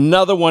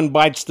another one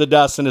bites the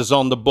dust and is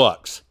on the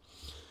books.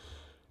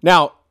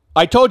 Now,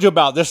 I told you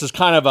about this is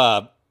kind of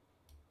a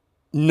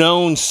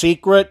known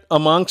secret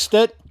amongst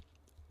it.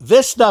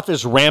 This stuff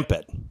is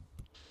rampant.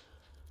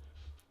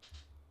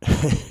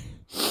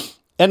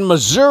 In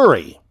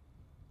Missouri,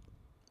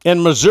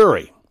 and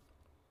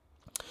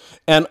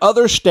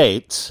other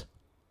states,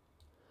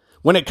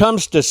 when it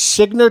comes to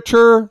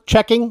signature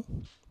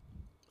checking,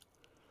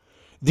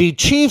 the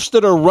chiefs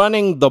that are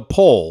running the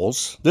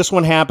polls, this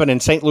one happened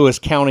in St. Louis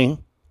County,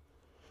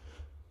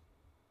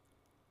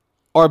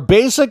 are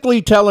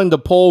basically telling the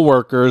poll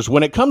workers,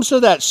 when it comes to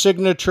that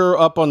signature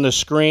up on the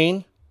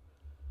screen,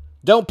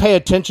 don't pay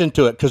attention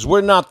to it because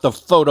we're not the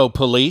photo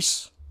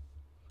police.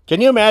 Can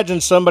you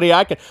imagine somebody,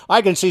 I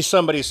can see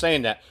somebody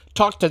saying that,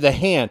 talk to the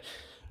hand.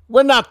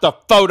 We're not the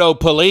photo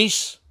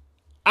police.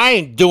 I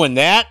ain't doing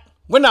that.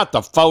 We're not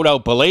the photo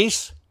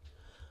police.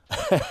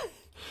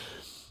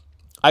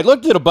 I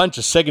looked at a bunch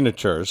of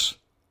signatures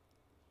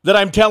that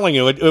I'm telling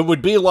you, it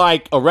would be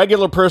like a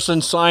regular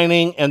person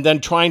signing and then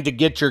trying to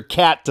get your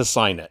cat to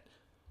sign it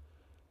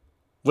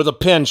with a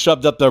pen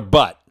shoved up their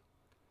butt.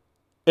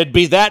 It'd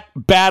be that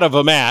bad of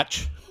a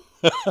match.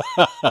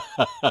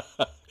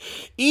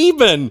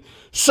 Even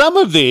some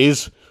of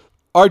these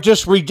are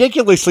just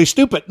ridiculously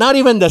stupid, not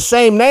even the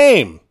same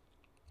name.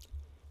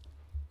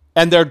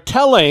 And they're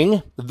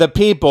telling the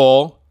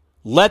people,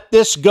 let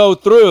this go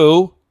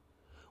through.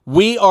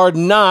 We are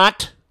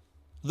not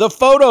the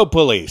photo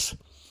police.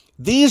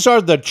 These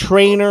are the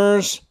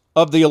trainers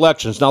of the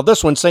elections. Now,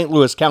 this one, St.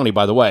 Louis County,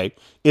 by the way,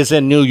 is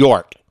in New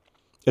York.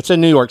 It's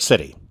in New York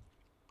City.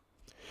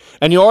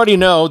 And you already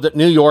know that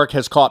New York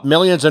has caught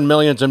millions and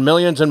millions and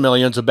millions and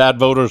millions of bad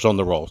voters on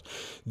the rolls.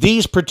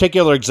 These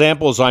particular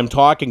examples I'm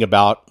talking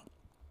about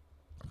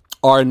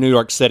are in New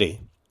York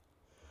City.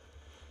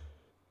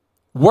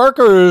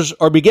 Workers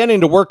are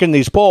beginning to work in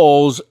these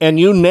polls, and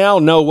you now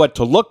know what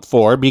to look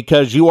for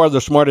because you are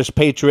the smartest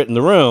patriot in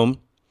the room.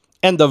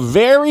 And the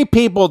very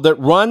people that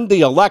run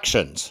the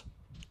elections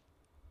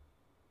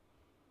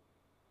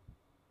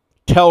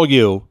tell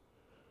you,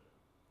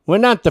 we're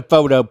not the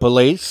photo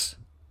police.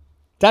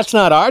 That's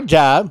not our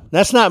job.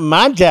 That's not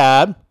my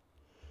job.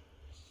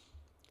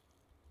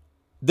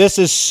 This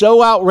is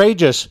so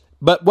outrageous.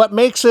 But what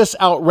makes this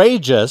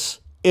outrageous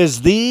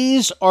is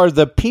these are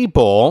the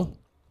people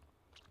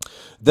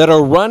that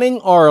are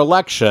running our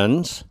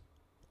elections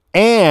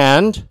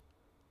and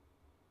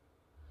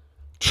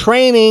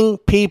training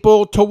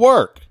people to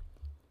work.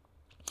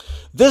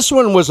 This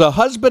one was a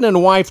husband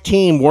and wife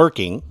team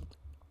working.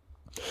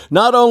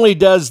 Not only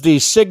does the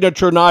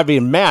signature not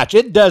even match,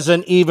 it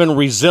doesn't even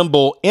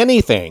resemble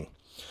anything.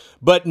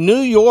 But New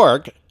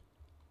York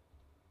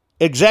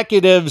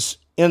executives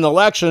in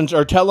elections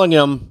are telling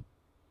him,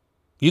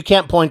 you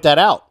can't point that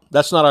out.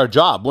 That's not our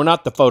job. We're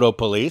not the photo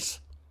police.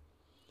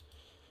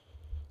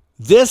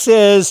 This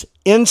is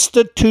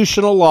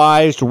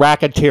institutionalized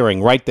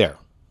racketeering right there.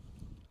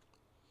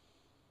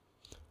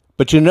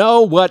 But you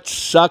know what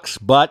sucks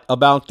butt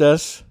about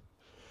this?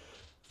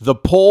 The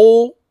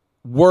poll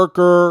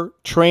worker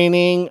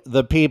training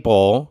the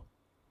people,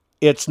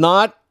 it's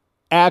not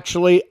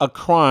actually a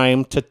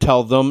crime to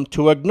tell them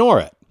to ignore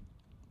it.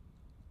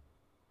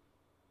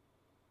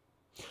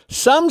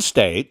 Some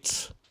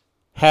states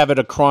have it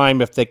a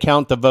crime if they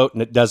count the vote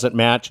and it doesn't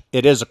match.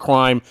 It is a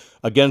crime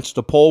against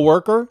the poll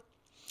worker.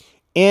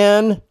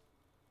 In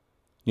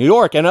New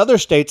York and other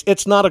states,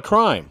 it's not a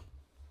crime.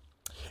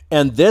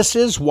 And this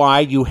is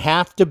why you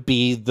have to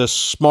be the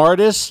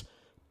smartest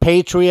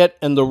patriot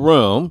in the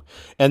room.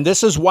 And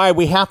this is why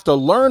we have to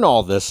learn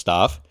all this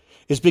stuff,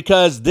 is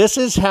because this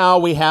is how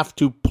we have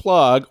to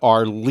plug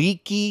our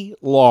leaky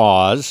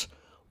laws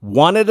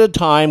one at a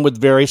time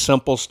with very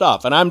simple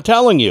stuff. And I'm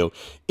telling you,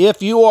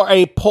 if you are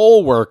a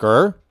poll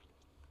worker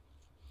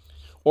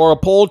or a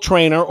poll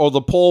trainer or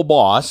the poll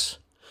boss,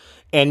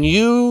 and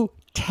you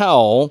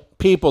tell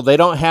people they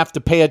don't have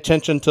to pay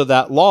attention to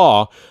that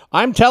law,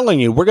 I'm telling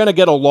you, we're going to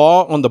get a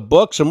law on the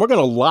books and we're going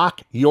to lock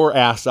your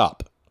ass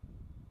up.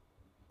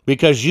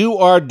 Because you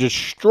are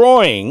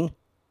destroying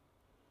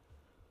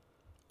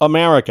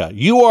America.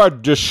 You are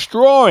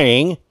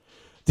destroying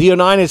the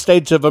United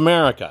States of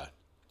America.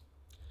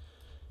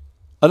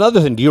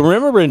 Another thing, do you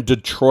remember in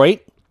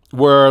Detroit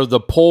where the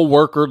poll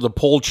worker, the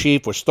poll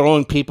chief, was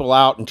throwing people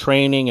out in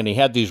training, and he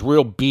had these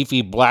real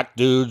beefy black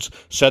dudes,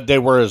 said they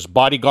were his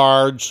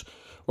bodyguards,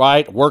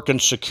 right? Working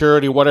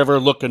security,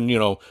 whatever,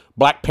 looking,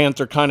 Black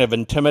Panther kind of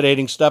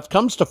intimidating stuff.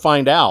 Comes to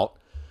find out,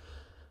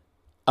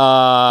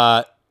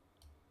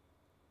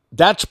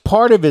 that's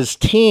part of his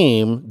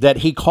team that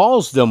he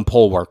calls them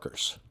poll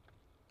workers.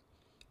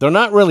 They're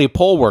not really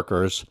poll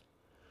workers.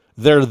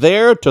 They're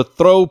there to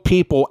throw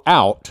people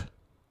out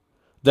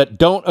that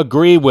don't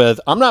agree with,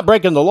 I'm not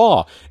breaking the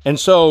law. And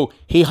so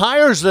he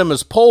hires them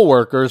as poll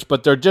workers,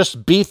 but they're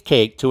just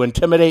beefcake to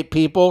intimidate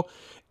people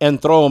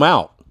and throw them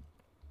out.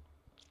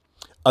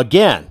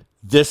 Again,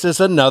 this is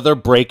another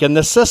break in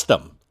the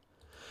system.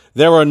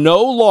 There are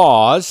no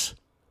laws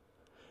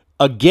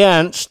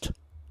against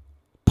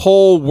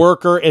poll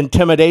worker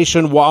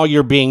intimidation while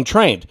you're being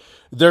trained.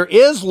 There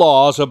is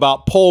laws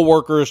about poll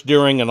workers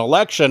during an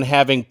election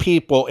having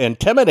people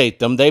intimidate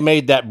them. They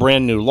made that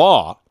brand new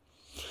law.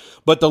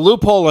 But the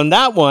loophole in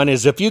that one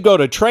is if you go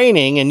to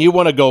training and you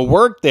want to go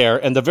work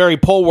there and the very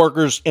poll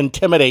workers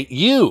intimidate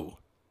you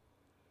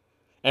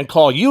and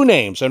call you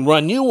names and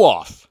run you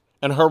off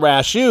and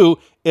harass you,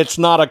 it's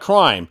not a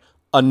crime.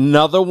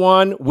 Another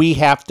one we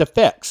have to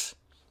fix.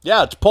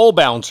 Yeah, it's poll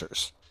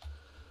bouncers.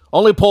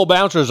 Only poll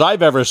bouncers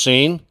I've ever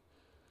seen.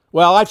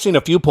 Well, I've seen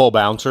a few poll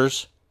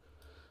bouncers.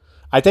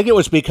 I think it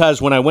was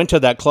because when I went to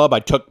that club,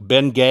 I took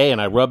Ben Gay and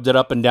I rubbed it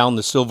up and down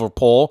the silver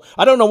pole.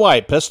 I don't know why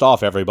it pissed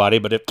off everybody,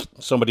 but if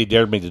somebody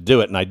dared me to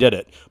do it, and I did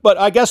it. But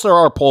I guess there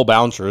are pole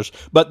bouncers,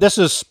 but this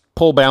is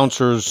pole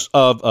bouncers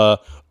of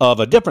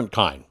a different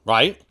kind,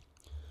 right?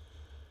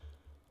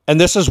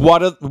 And this is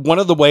one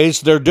of the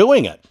ways they're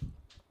doing it.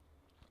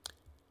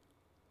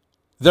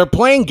 They're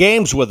playing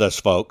games with us,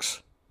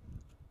 folks.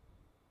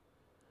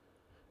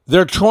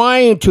 They're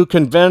trying to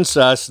convince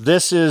us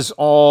this is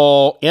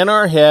all in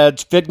our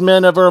heads,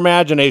 figment of our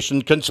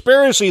imagination.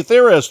 Conspiracy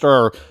theorists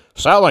are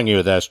selling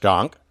you this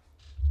junk.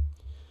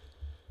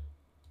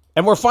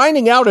 And we're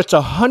finding out it's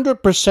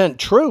 100%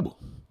 true.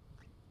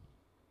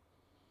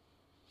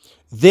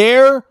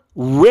 They're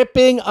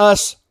ripping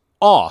us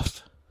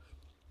off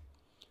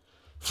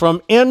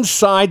from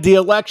inside the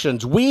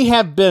elections. We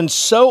have been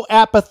so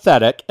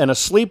apathetic and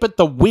asleep at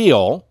the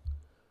wheel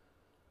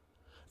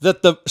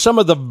that some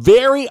of the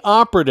very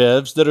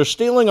operatives that are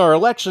stealing our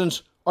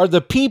elections are the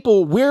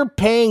people we're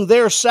paying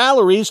their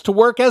salaries to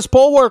work as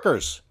poll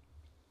workers.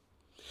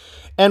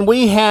 And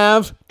we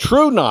have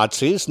true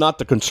Nazis, not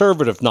the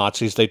conservative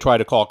Nazis they try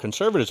to call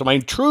conservatives. I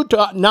mean, true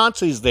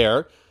Nazis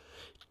there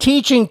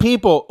teaching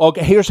people,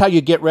 okay, here's how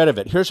you get rid of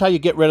it. Here's how you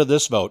get rid of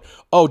this vote.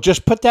 Oh,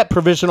 just put that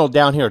provisional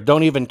down here.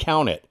 Don't even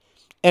count it.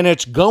 And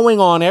it's going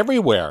on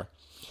everywhere.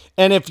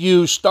 And if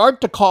you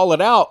start to call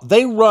it out,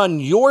 they run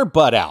your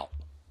butt out.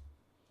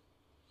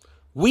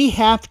 We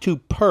have to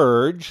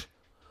purge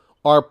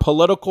our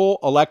political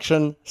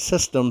election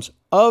systems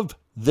of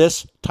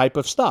this type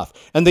of stuff.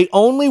 And the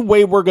only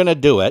way we're going to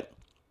do it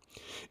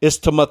is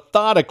to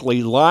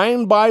methodically,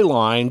 line by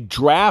line,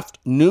 draft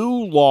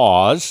new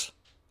laws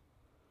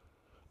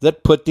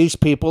that put these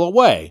people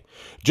away.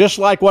 Just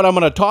like what I'm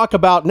going to talk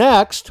about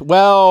next.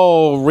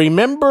 Well,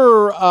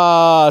 remember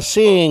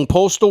seeing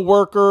postal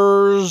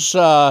workers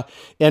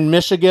in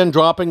Michigan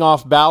dropping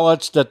off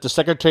ballots that the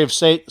Secretary of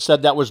State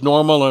said that was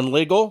normal and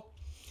legal?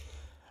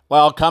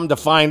 Well, come to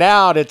find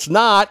out, it's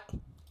not,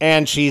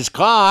 and she's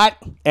caught,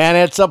 and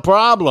it's a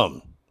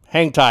problem.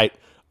 Hang tight.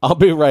 I'll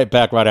be right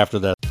back right after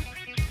this.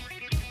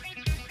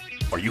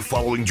 Are you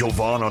following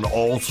Jovan on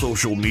all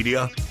social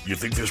media? You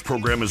think this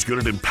program is good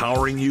at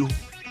empowering you?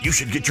 You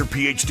should get your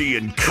PhD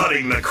in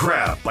cutting the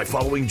crap by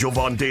following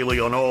Jovan daily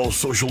on all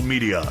social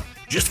media.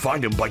 Just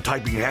find him by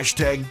typing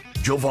hashtag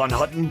Jovan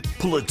Hutton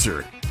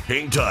Pulitzer.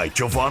 Hang tight,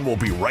 Jovan will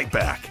be right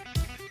back.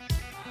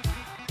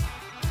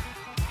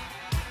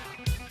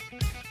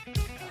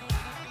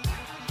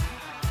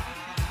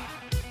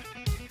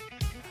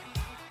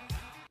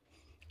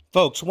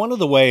 Folks, one of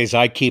the ways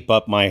I keep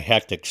up my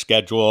hectic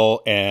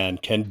schedule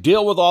and can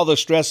deal with all the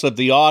stress of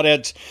the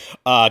audits,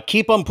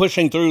 keep on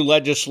pushing through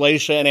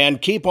legislation,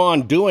 and keep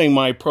on doing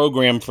my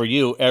program for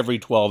you every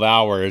 12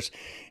 hours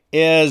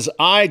is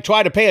I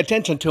try to pay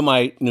attention to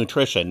my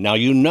nutrition. Now,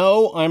 you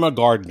know I'm a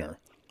gardener.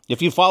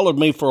 If you followed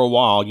me for a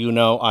while, you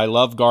know I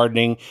love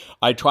gardening.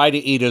 I try to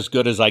eat as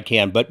good as I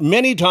can. But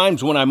many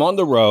times when I'm on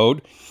the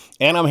road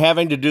and I'm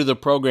having to do the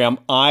program,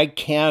 I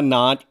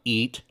cannot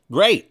eat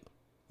great.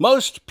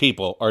 Most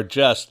people are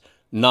just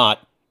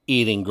not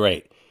eating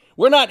great.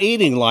 We're not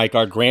eating like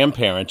our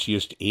grandparents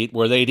used to eat,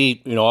 where they'd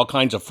eat, all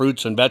kinds of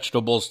fruits and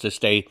vegetables to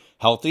stay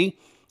healthy.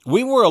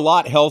 We were a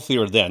lot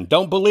healthier then.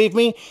 Don't believe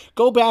me?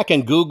 Go back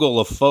and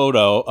Google a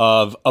photo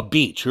of a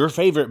beach, your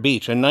favorite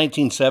beach in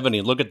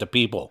 1970. Look at the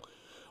people.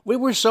 We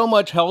were so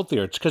much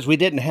healthier. It's because we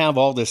didn't have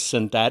all this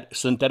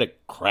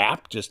synthetic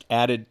crap just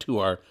added to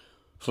our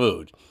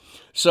food.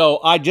 So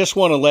I just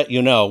want to let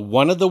you know,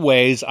 one of the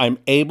ways I'm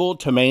able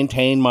to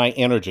maintain my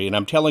energy, and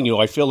I'm telling you,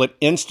 I feel it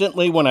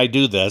instantly when I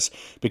do this,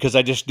 because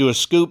I just do a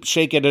scoop,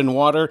 shake it in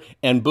water,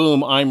 and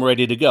boom, I'm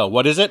ready to go.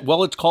 What is it?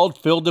 Well, it's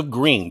called Field of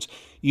Greens.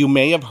 You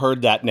may have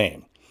heard that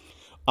name.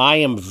 I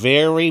am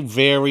very,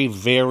 very,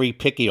 very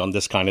picky on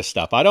this kind of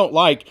stuff. I don't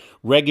like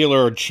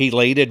regular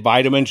chelated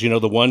vitamins,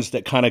 the ones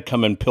that kind of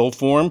come in pill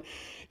form.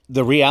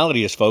 The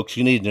reality is, folks,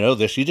 you need to know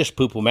this, you just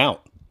poop them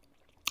out.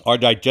 Our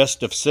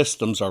digestive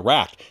systems are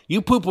racked.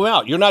 You poop them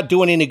out. You're not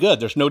doing any good.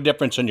 There's no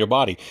difference in your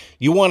body.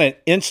 You want an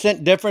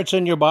instant difference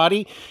in your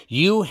body?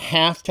 You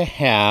have to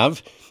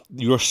have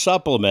your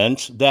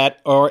supplements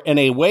that are in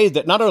a way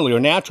that not only are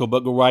natural,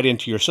 but go right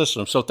into your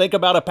system. So think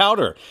about a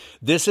powder.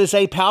 This is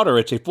a powder.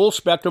 It's a full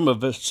spectrum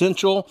of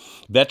essential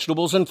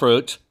vegetables and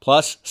fruits,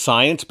 plus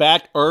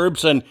science-backed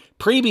herbs and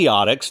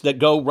prebiotics that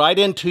go right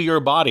into your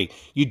body.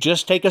 You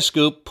just take a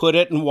scoop, put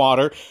it in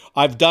water.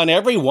 I've done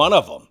every one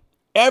of them.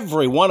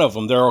 Every one of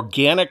them. They're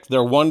organic.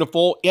 They're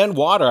wonderful in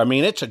water. I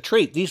mean, it's a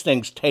treat. These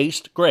things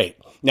taste great.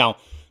 Now,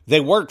 they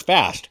work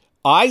fast.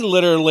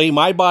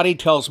 My body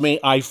tells me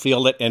I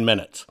feel it in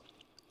minutes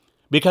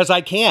because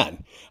I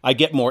can. I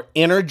get more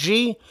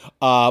energy.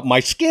 My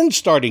skin's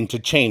starting to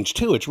change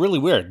too. It's really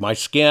weird. My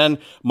skin,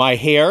 my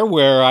hair,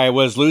 where I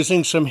was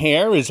losing some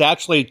hair, is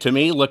actually, to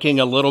me,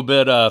 looking a little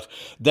bit of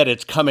that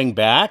it's coming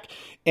back.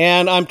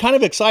 And I'm kind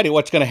of excited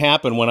what's going to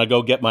happen when I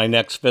go get my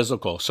next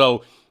physical.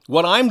 So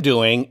what I'm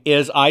doing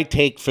is I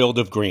take Field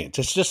of Greens.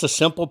 It's just a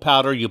simple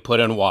powder you put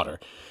in water.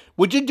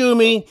 Would you do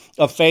me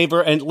a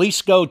favor and at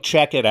least go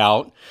check it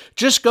out?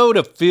 Just go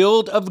to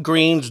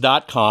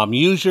fieldofgreens.com.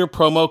 Use your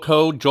promo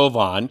code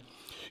Jovan.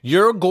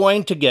 You're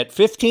going to get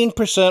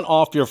 15%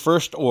 off your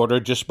first order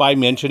just by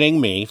mentioning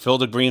me,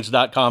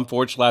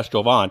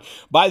 fieldofgreens.com/Jovan.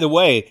 By the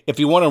way, if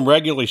you want them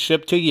regularly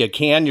shipped to you, you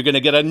can. You're going to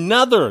get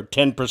another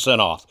 10%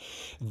 off.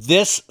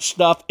 This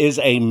stuff is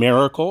a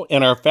miracle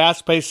in our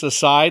fast-paced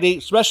society,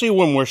 especially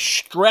when we're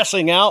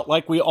stressing out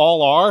like we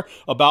all are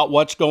about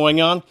what's going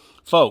on.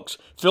 Folks,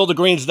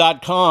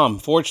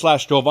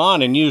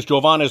 fieldofgreens.com/Jovan and use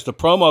Jovan as the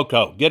promo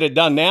code. Get it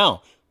done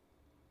now.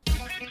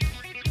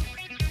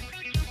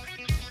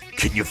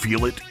 Can you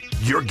feel it?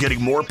 You're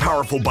getting more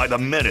powerful by the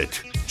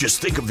minute.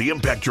 Just think of the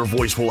impact your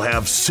voice will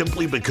have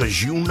simply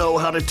because you know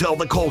how to tell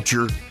the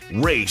culture,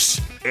 race,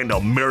 and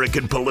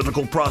American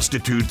political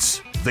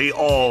prostitutes they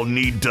all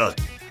need to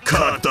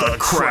cut the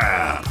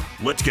crap.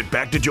 Let's get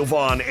back to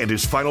Jovan and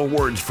his final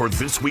words for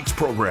this week's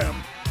program.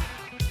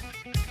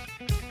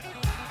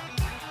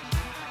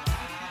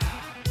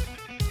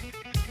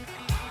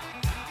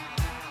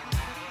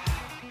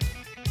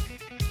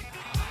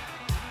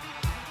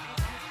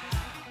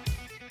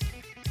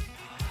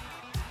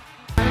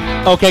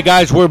 Okay,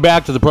 guys, we're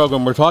back to the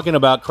program. We're talking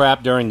about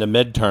crap during the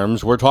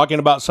midterms. We're talking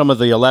about some of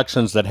the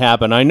elections that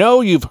happen. I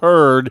know you've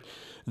heard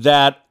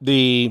that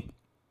the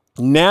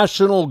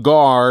National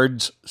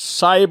Guard's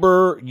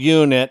cyber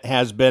unit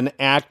has been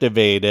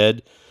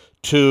activated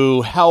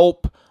to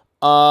help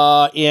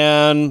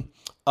in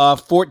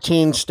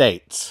 14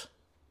 states.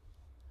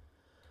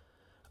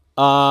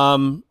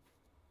 I'm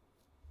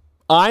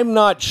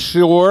not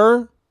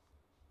sure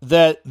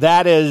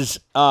that is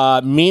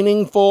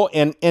meaningful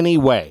in any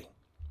way.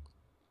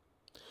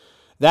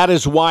 That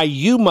is why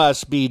you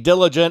must be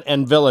diligent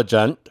and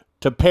vigilant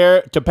to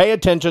pay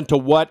attention to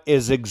what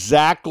is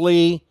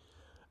exactly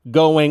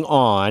going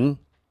on.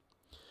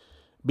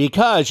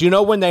 Because,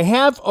 when they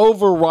have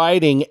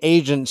overriding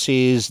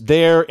agencies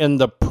there in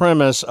the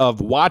premise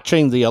of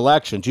watching the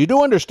elections, you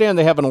do understand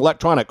they have an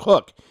electronic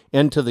hook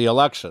into the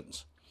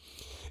elections.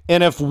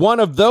 And if one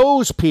of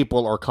those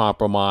people are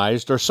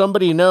compromised or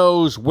somebody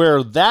knows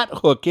where that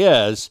hook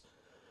is,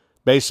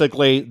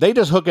 basically, they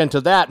just hook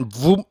into that and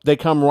boom, they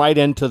come right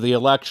into the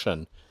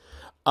election.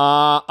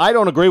 I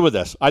don't agree with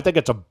this. I think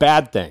it's a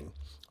bad thing.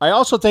 I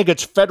also think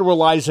it's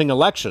federalizing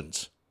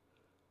elections.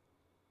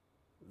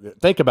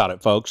 Think about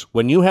it, folks.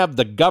 When you have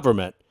the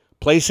government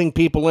placing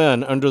people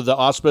in under the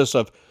auspice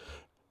of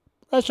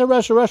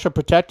Russia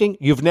protecting.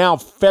 You've now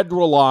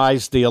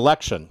federalized the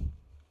election.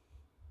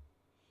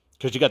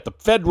 Because you got the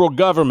federal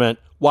government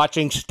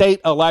watching state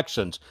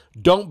elections.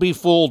 Don't be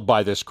fooled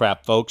by this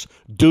crap, folks.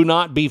 Do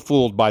not be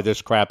fooled by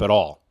this crap at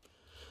all.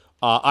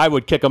 I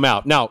would kick them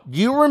out. Now,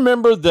 you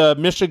remember the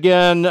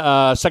Michigan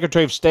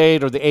Secretary of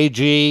State or the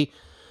AG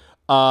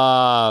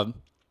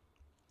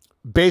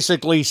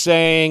basically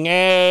saying,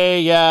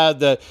 hey,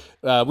 yeah,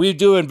 we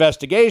do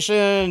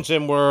investigations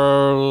and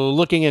we're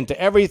looking into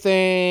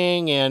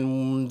everything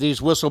and these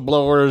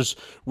whistleblowers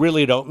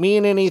really don't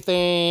mean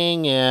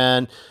anything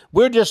and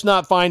we're just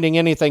not finding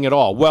anything at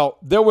all. Well,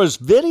 there was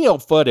video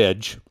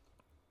footage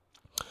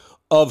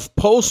of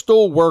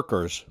postal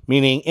workers,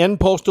 meaning in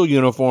postal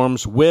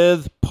uniforms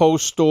with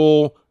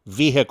postal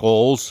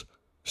vehicles,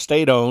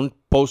 state-owned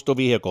postal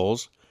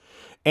vehicles,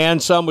 and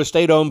some with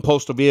state-owned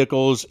postal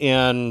vehicles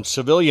in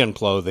civilian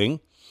clothing,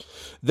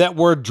 that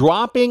were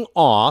dropping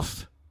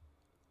off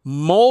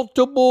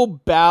multiple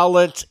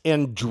ballots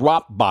in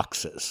drop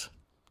boxes.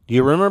 Do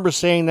you remember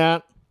seeing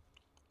that?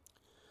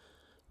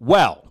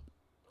 Well,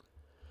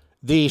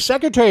 the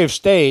Secretary of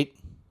State,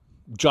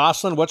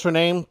 Jocelyn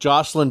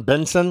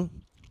Benson,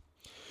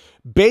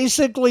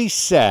 basically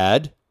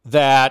said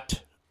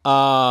that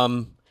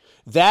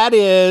that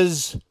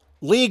is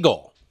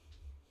legal.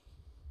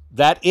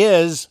 That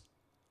is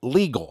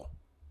legal.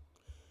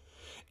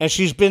 And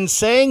she's been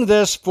saying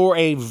this for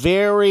a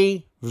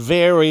very,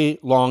 very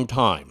long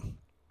time.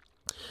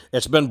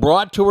 It's been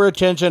brought to her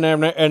attention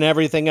and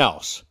everything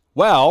else.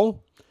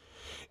 Well,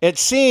 it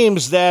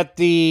seems that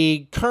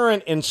the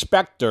current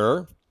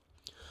inspector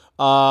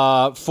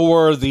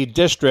for the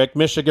district,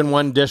 Michigan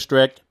 1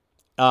 district,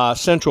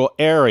 central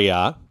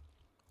area,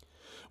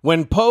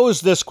 when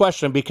posed this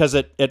question, because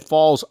it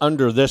falls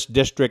under this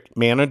district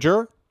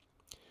manager,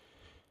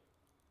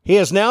 he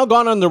has now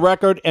gone on the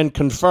record and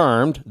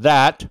confirmed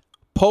that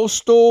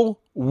postal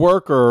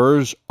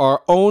workers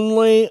are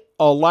only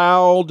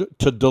allowed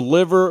to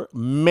deliver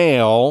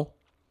mail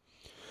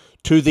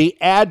to the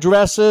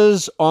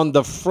addresses on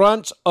the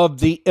front of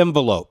the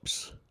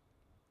envelopes,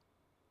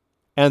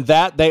 and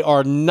that they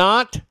are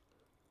not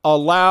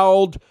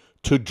allowed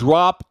to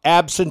drop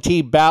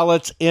absentee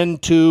ballots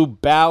into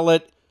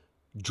ballot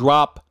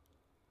drop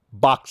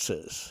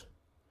boxes.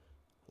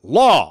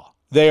 Law.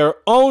 They are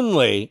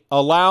only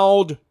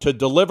allowed to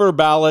deliver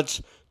ballots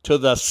to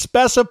the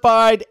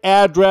specified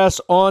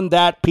address on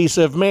that piece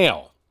of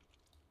mail.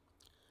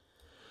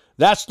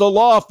 That's the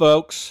law,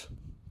 folks.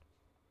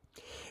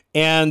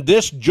 And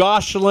this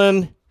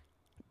Jocelyn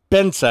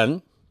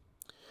Benson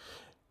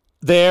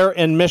there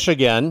in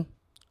Michigan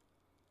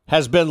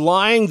has been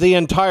lying the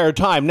entire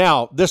time.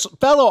 Now, this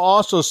fellow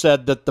also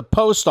said that the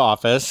post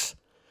office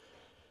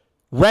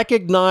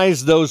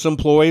recognized those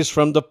employees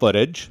from the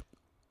footage,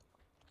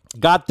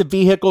 got the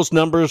vehicle's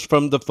numbers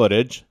from the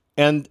footage,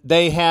 and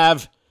they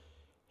have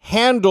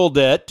handled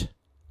it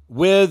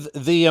with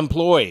the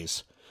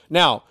employees.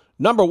 Now,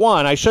 number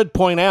one, I should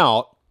point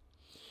out,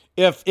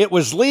 if it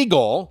was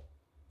legal,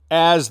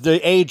 as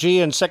the AG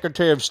and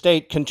Secretary of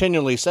State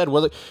continually said,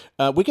 well,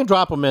 we can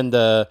drop them in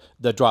the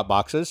drop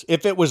boxes.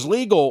 If it was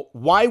legal,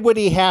 why would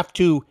he have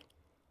to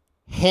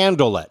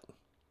handle it?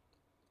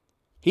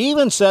 He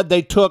even said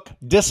they took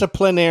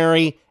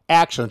disciplinary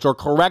actions or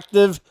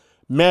corrective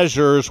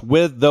measures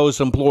with those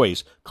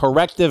employees.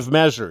 Corrective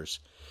measures.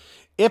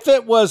 If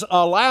it was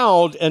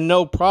allowed and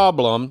no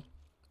problem,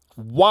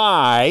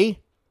 why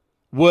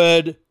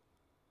would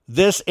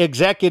this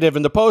executive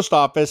in the post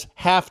office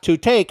have to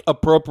take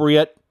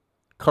appropriate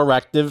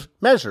corrective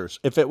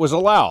measures if it was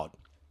allowed?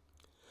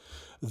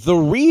 The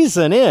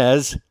reason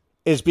is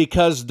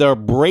because they're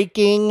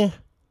breaking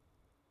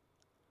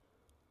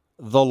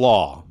the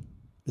law.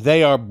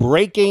 They are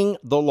breaking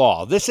the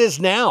law. This is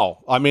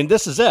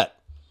it.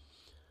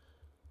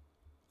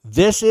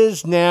 This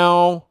is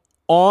now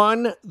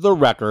on the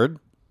record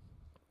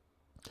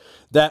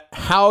that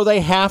how they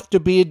have to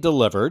be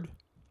delivered.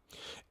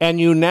 And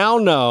you now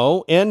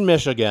know in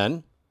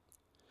Michigan,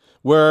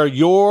 where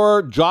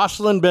your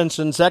Jocelyn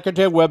Benson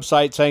Secretary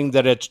website saying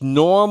that it's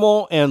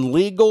normal and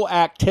legal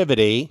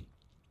activity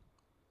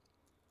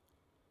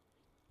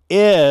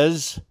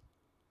is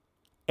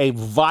a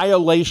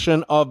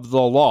violation of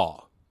the law.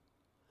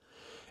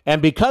 And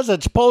because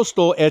it's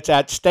postal, it's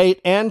at state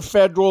and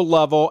federal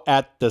level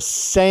at the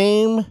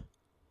same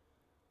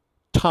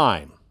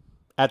time.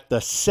 At the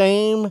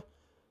same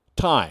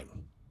time.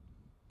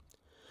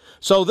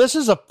 So this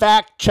is a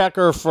fact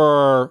checker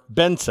for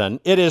Benson.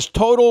 It is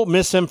total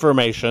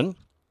misinformation.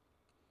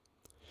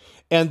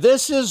 And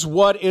this is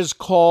what is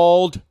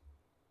called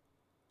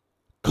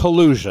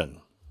collusion.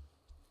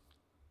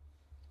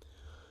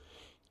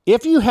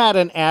 If you had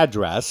an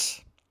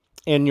address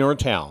in your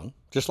town,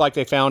 just like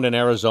they found in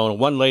Arizona,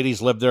 one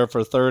lady's lived there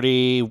for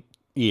 30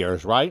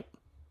 years, right?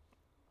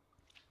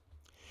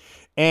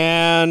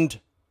 And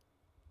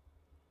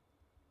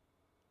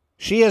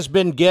she has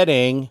been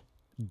getting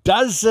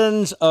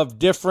dozens of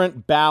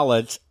different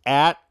ballots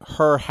at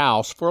her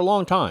house for a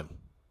long time,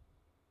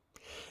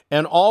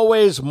 and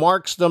always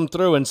marks them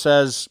through and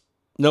says,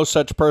 no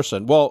such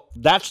person. Well,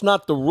 that's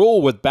not the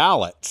rule with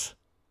ballots.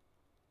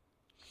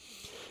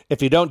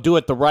 If you don't do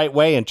it the right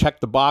way and check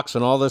the box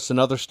and all this and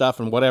other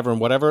stuff and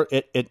whatever,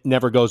 it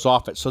never goes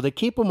off it. So they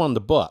keep them on the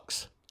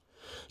books.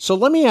 So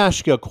let me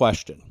ask you a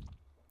question.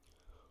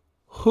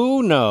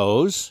 Who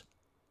knows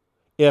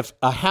if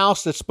a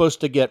house that's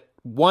supposed to get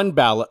one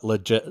ballot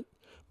legit,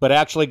 but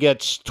actually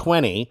gets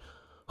 20,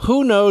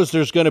 who knows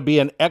there's going to be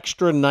an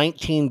extra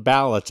 19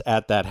 ballots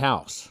at that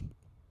house?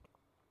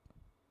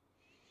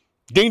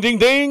 Ding, ding,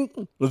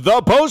 ding.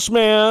 The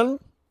postman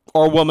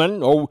or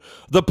woman or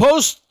the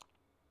post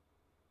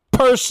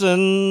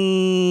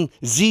person,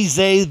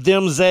 ze,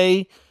 them,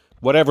 they,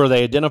 whatever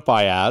they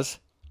identify as.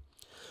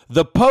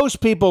 The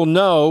post people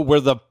know where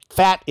the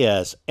fat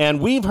is.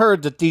 And we've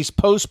heard that these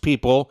post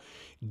people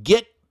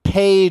get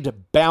paid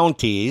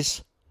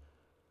bounties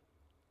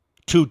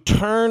to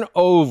turn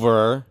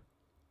over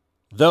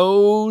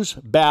those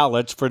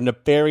ballots for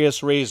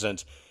nefarious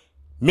reasons.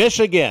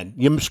 Michigan,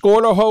 you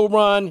scored a home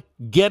run,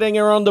 getting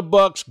her on the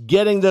books,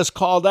 getting this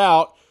called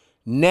out.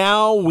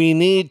 Now we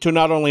need to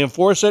not only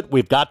enforce it,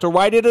 we've got to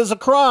write it as a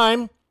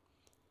crime.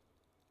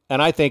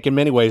 And I think in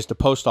many ways the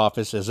post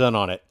office is in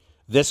on it.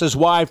 This is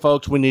why,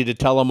 folks, we need to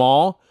tell them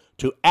all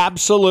to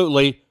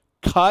absolutely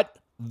cut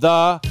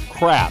the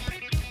crap.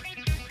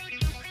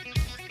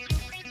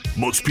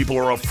 Most people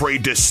are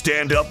afraid to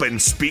stand up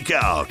and speak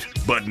out,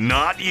 but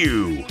not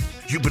you.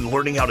 You've been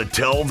learning how to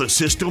tell the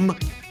system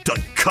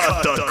to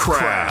cut the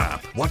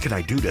crap. What can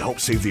I do to help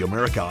save the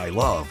America I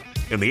love?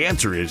 And the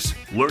answer is,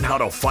 learn how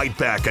to fight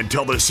back and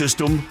tell the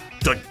system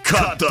to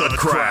cut the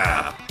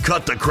crap.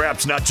 Cut the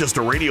Crap's not just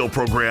a radio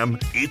program,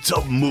 it's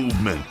a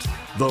movement.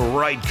 The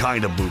right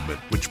kind of movement,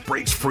 which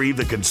breaks free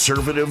the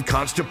conservative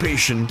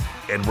constipation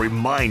and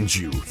reminds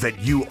you that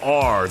you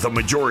are the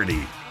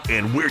majority.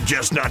 And we're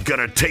just not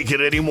gonna take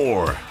it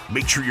anymore.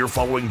 Make sure you're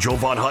following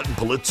Jovan Hutton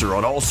Pulitzer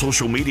on all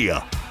social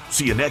media.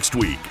 See you next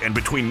week, and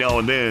between now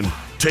and then,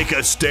 take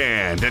a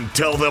stand and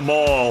tell them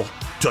all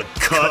to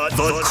cut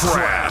the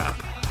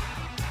crap.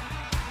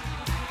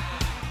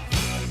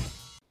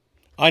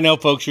 I know,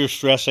 folks, you're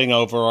stressing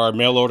over our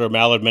mail-order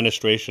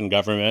maladministration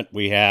government.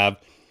 We have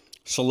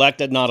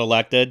selected, not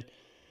elected.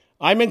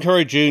 I'm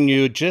encouraging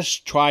you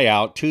just try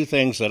out 2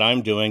 things that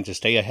I'm doing to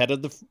stay ahead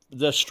of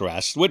the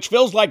stress, which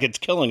feels like it's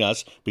killing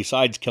us,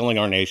 besides killing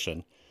our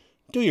nation.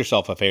 Do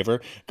yourself a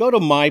favor. Go to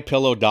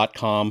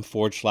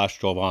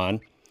mypillow.com/Jovan.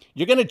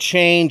 You're going to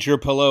change your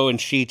pillow and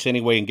sheets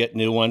anyway and get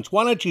new ones.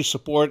 Why don't you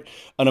support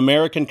an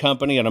American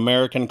company, an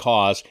American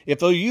cause? If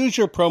they'll use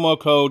your promo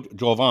code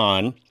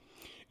Jovan,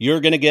 you're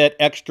going to get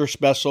extra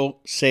special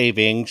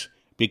savings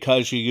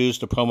because you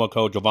used the promo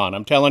code Jovan.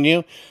 I'm telling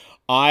you,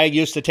 I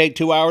used to take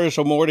 2 hours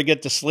or more to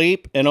get to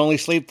sleep and only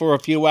sleep for a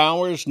few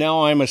hours.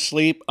 Now I'm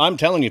asleep. I'm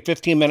telling you,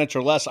 15 minutes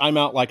or less, I'm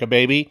out like a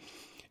baby.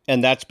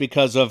 And that's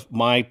because of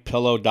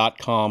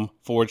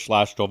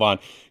mypillow.com/Jovan.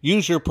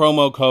 Use your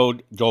promo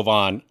code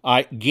Jovan.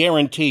 I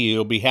guarantee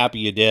you'll be happy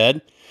you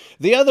did.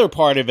 The other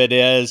part of it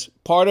is,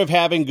 part of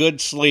having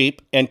good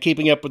sleep and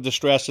keeping up with the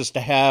stress is to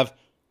have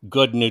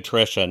good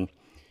nutrition.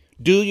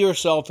 Do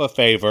yourself a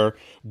favor.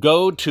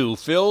 Go to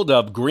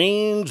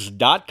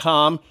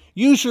fieldofgreens.com.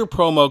 Use your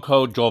promo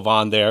code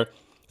Jovan there.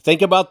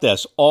 Think about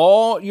this.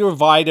 All your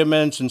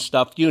vitamins and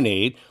stuff you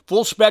need,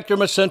 full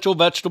spectrum essential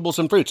vegetables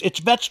and fruits. It's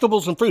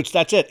vegetables and fruits.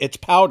 That's it. It's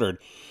powdered.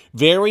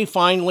 Very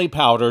finely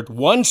powdered.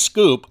 1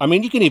 scoop. I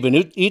mean, you can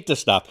even eat the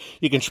stuff.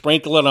 You can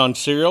sprinkle it on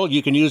cereal.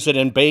 You can use it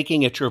in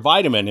baking. It's your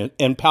vitamin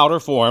in powder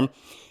form.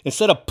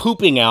 Instead of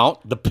pooping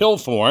out the pill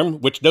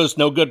form, which does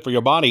no good for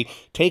your body,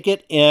 take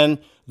it in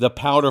the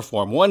powder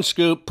form. 1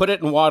 scoop, put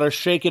it in water,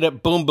 shake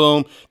it, boom,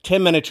 boom.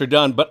 10 minutes, you're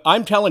done. But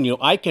I'm telling you,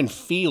 I can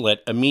feel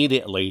it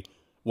immediately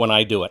when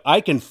I do it.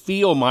 I can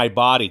feel my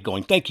body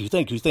going, thank you,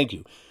 thank you, thank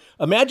you.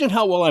 Imagine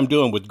how well I'm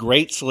doing with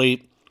great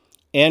sleep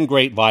and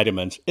great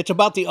vitamins. It's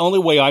about the only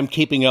way I'm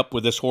keeping up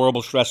with this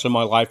horrible stress in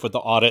my life with the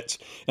audits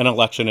and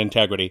election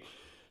integrity.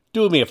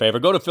 Do me a favor.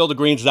 Go to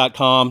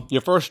fieldofgreens.com. Your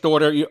first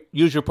order,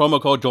 use your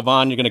promo code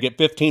Jovan. You're going to get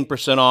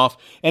 15% off.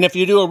 And if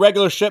you do a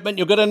regular shipment,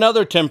 you'll get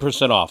another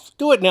 10% off.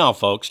 Do it now,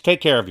 folks.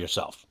 Take care of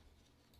yourself.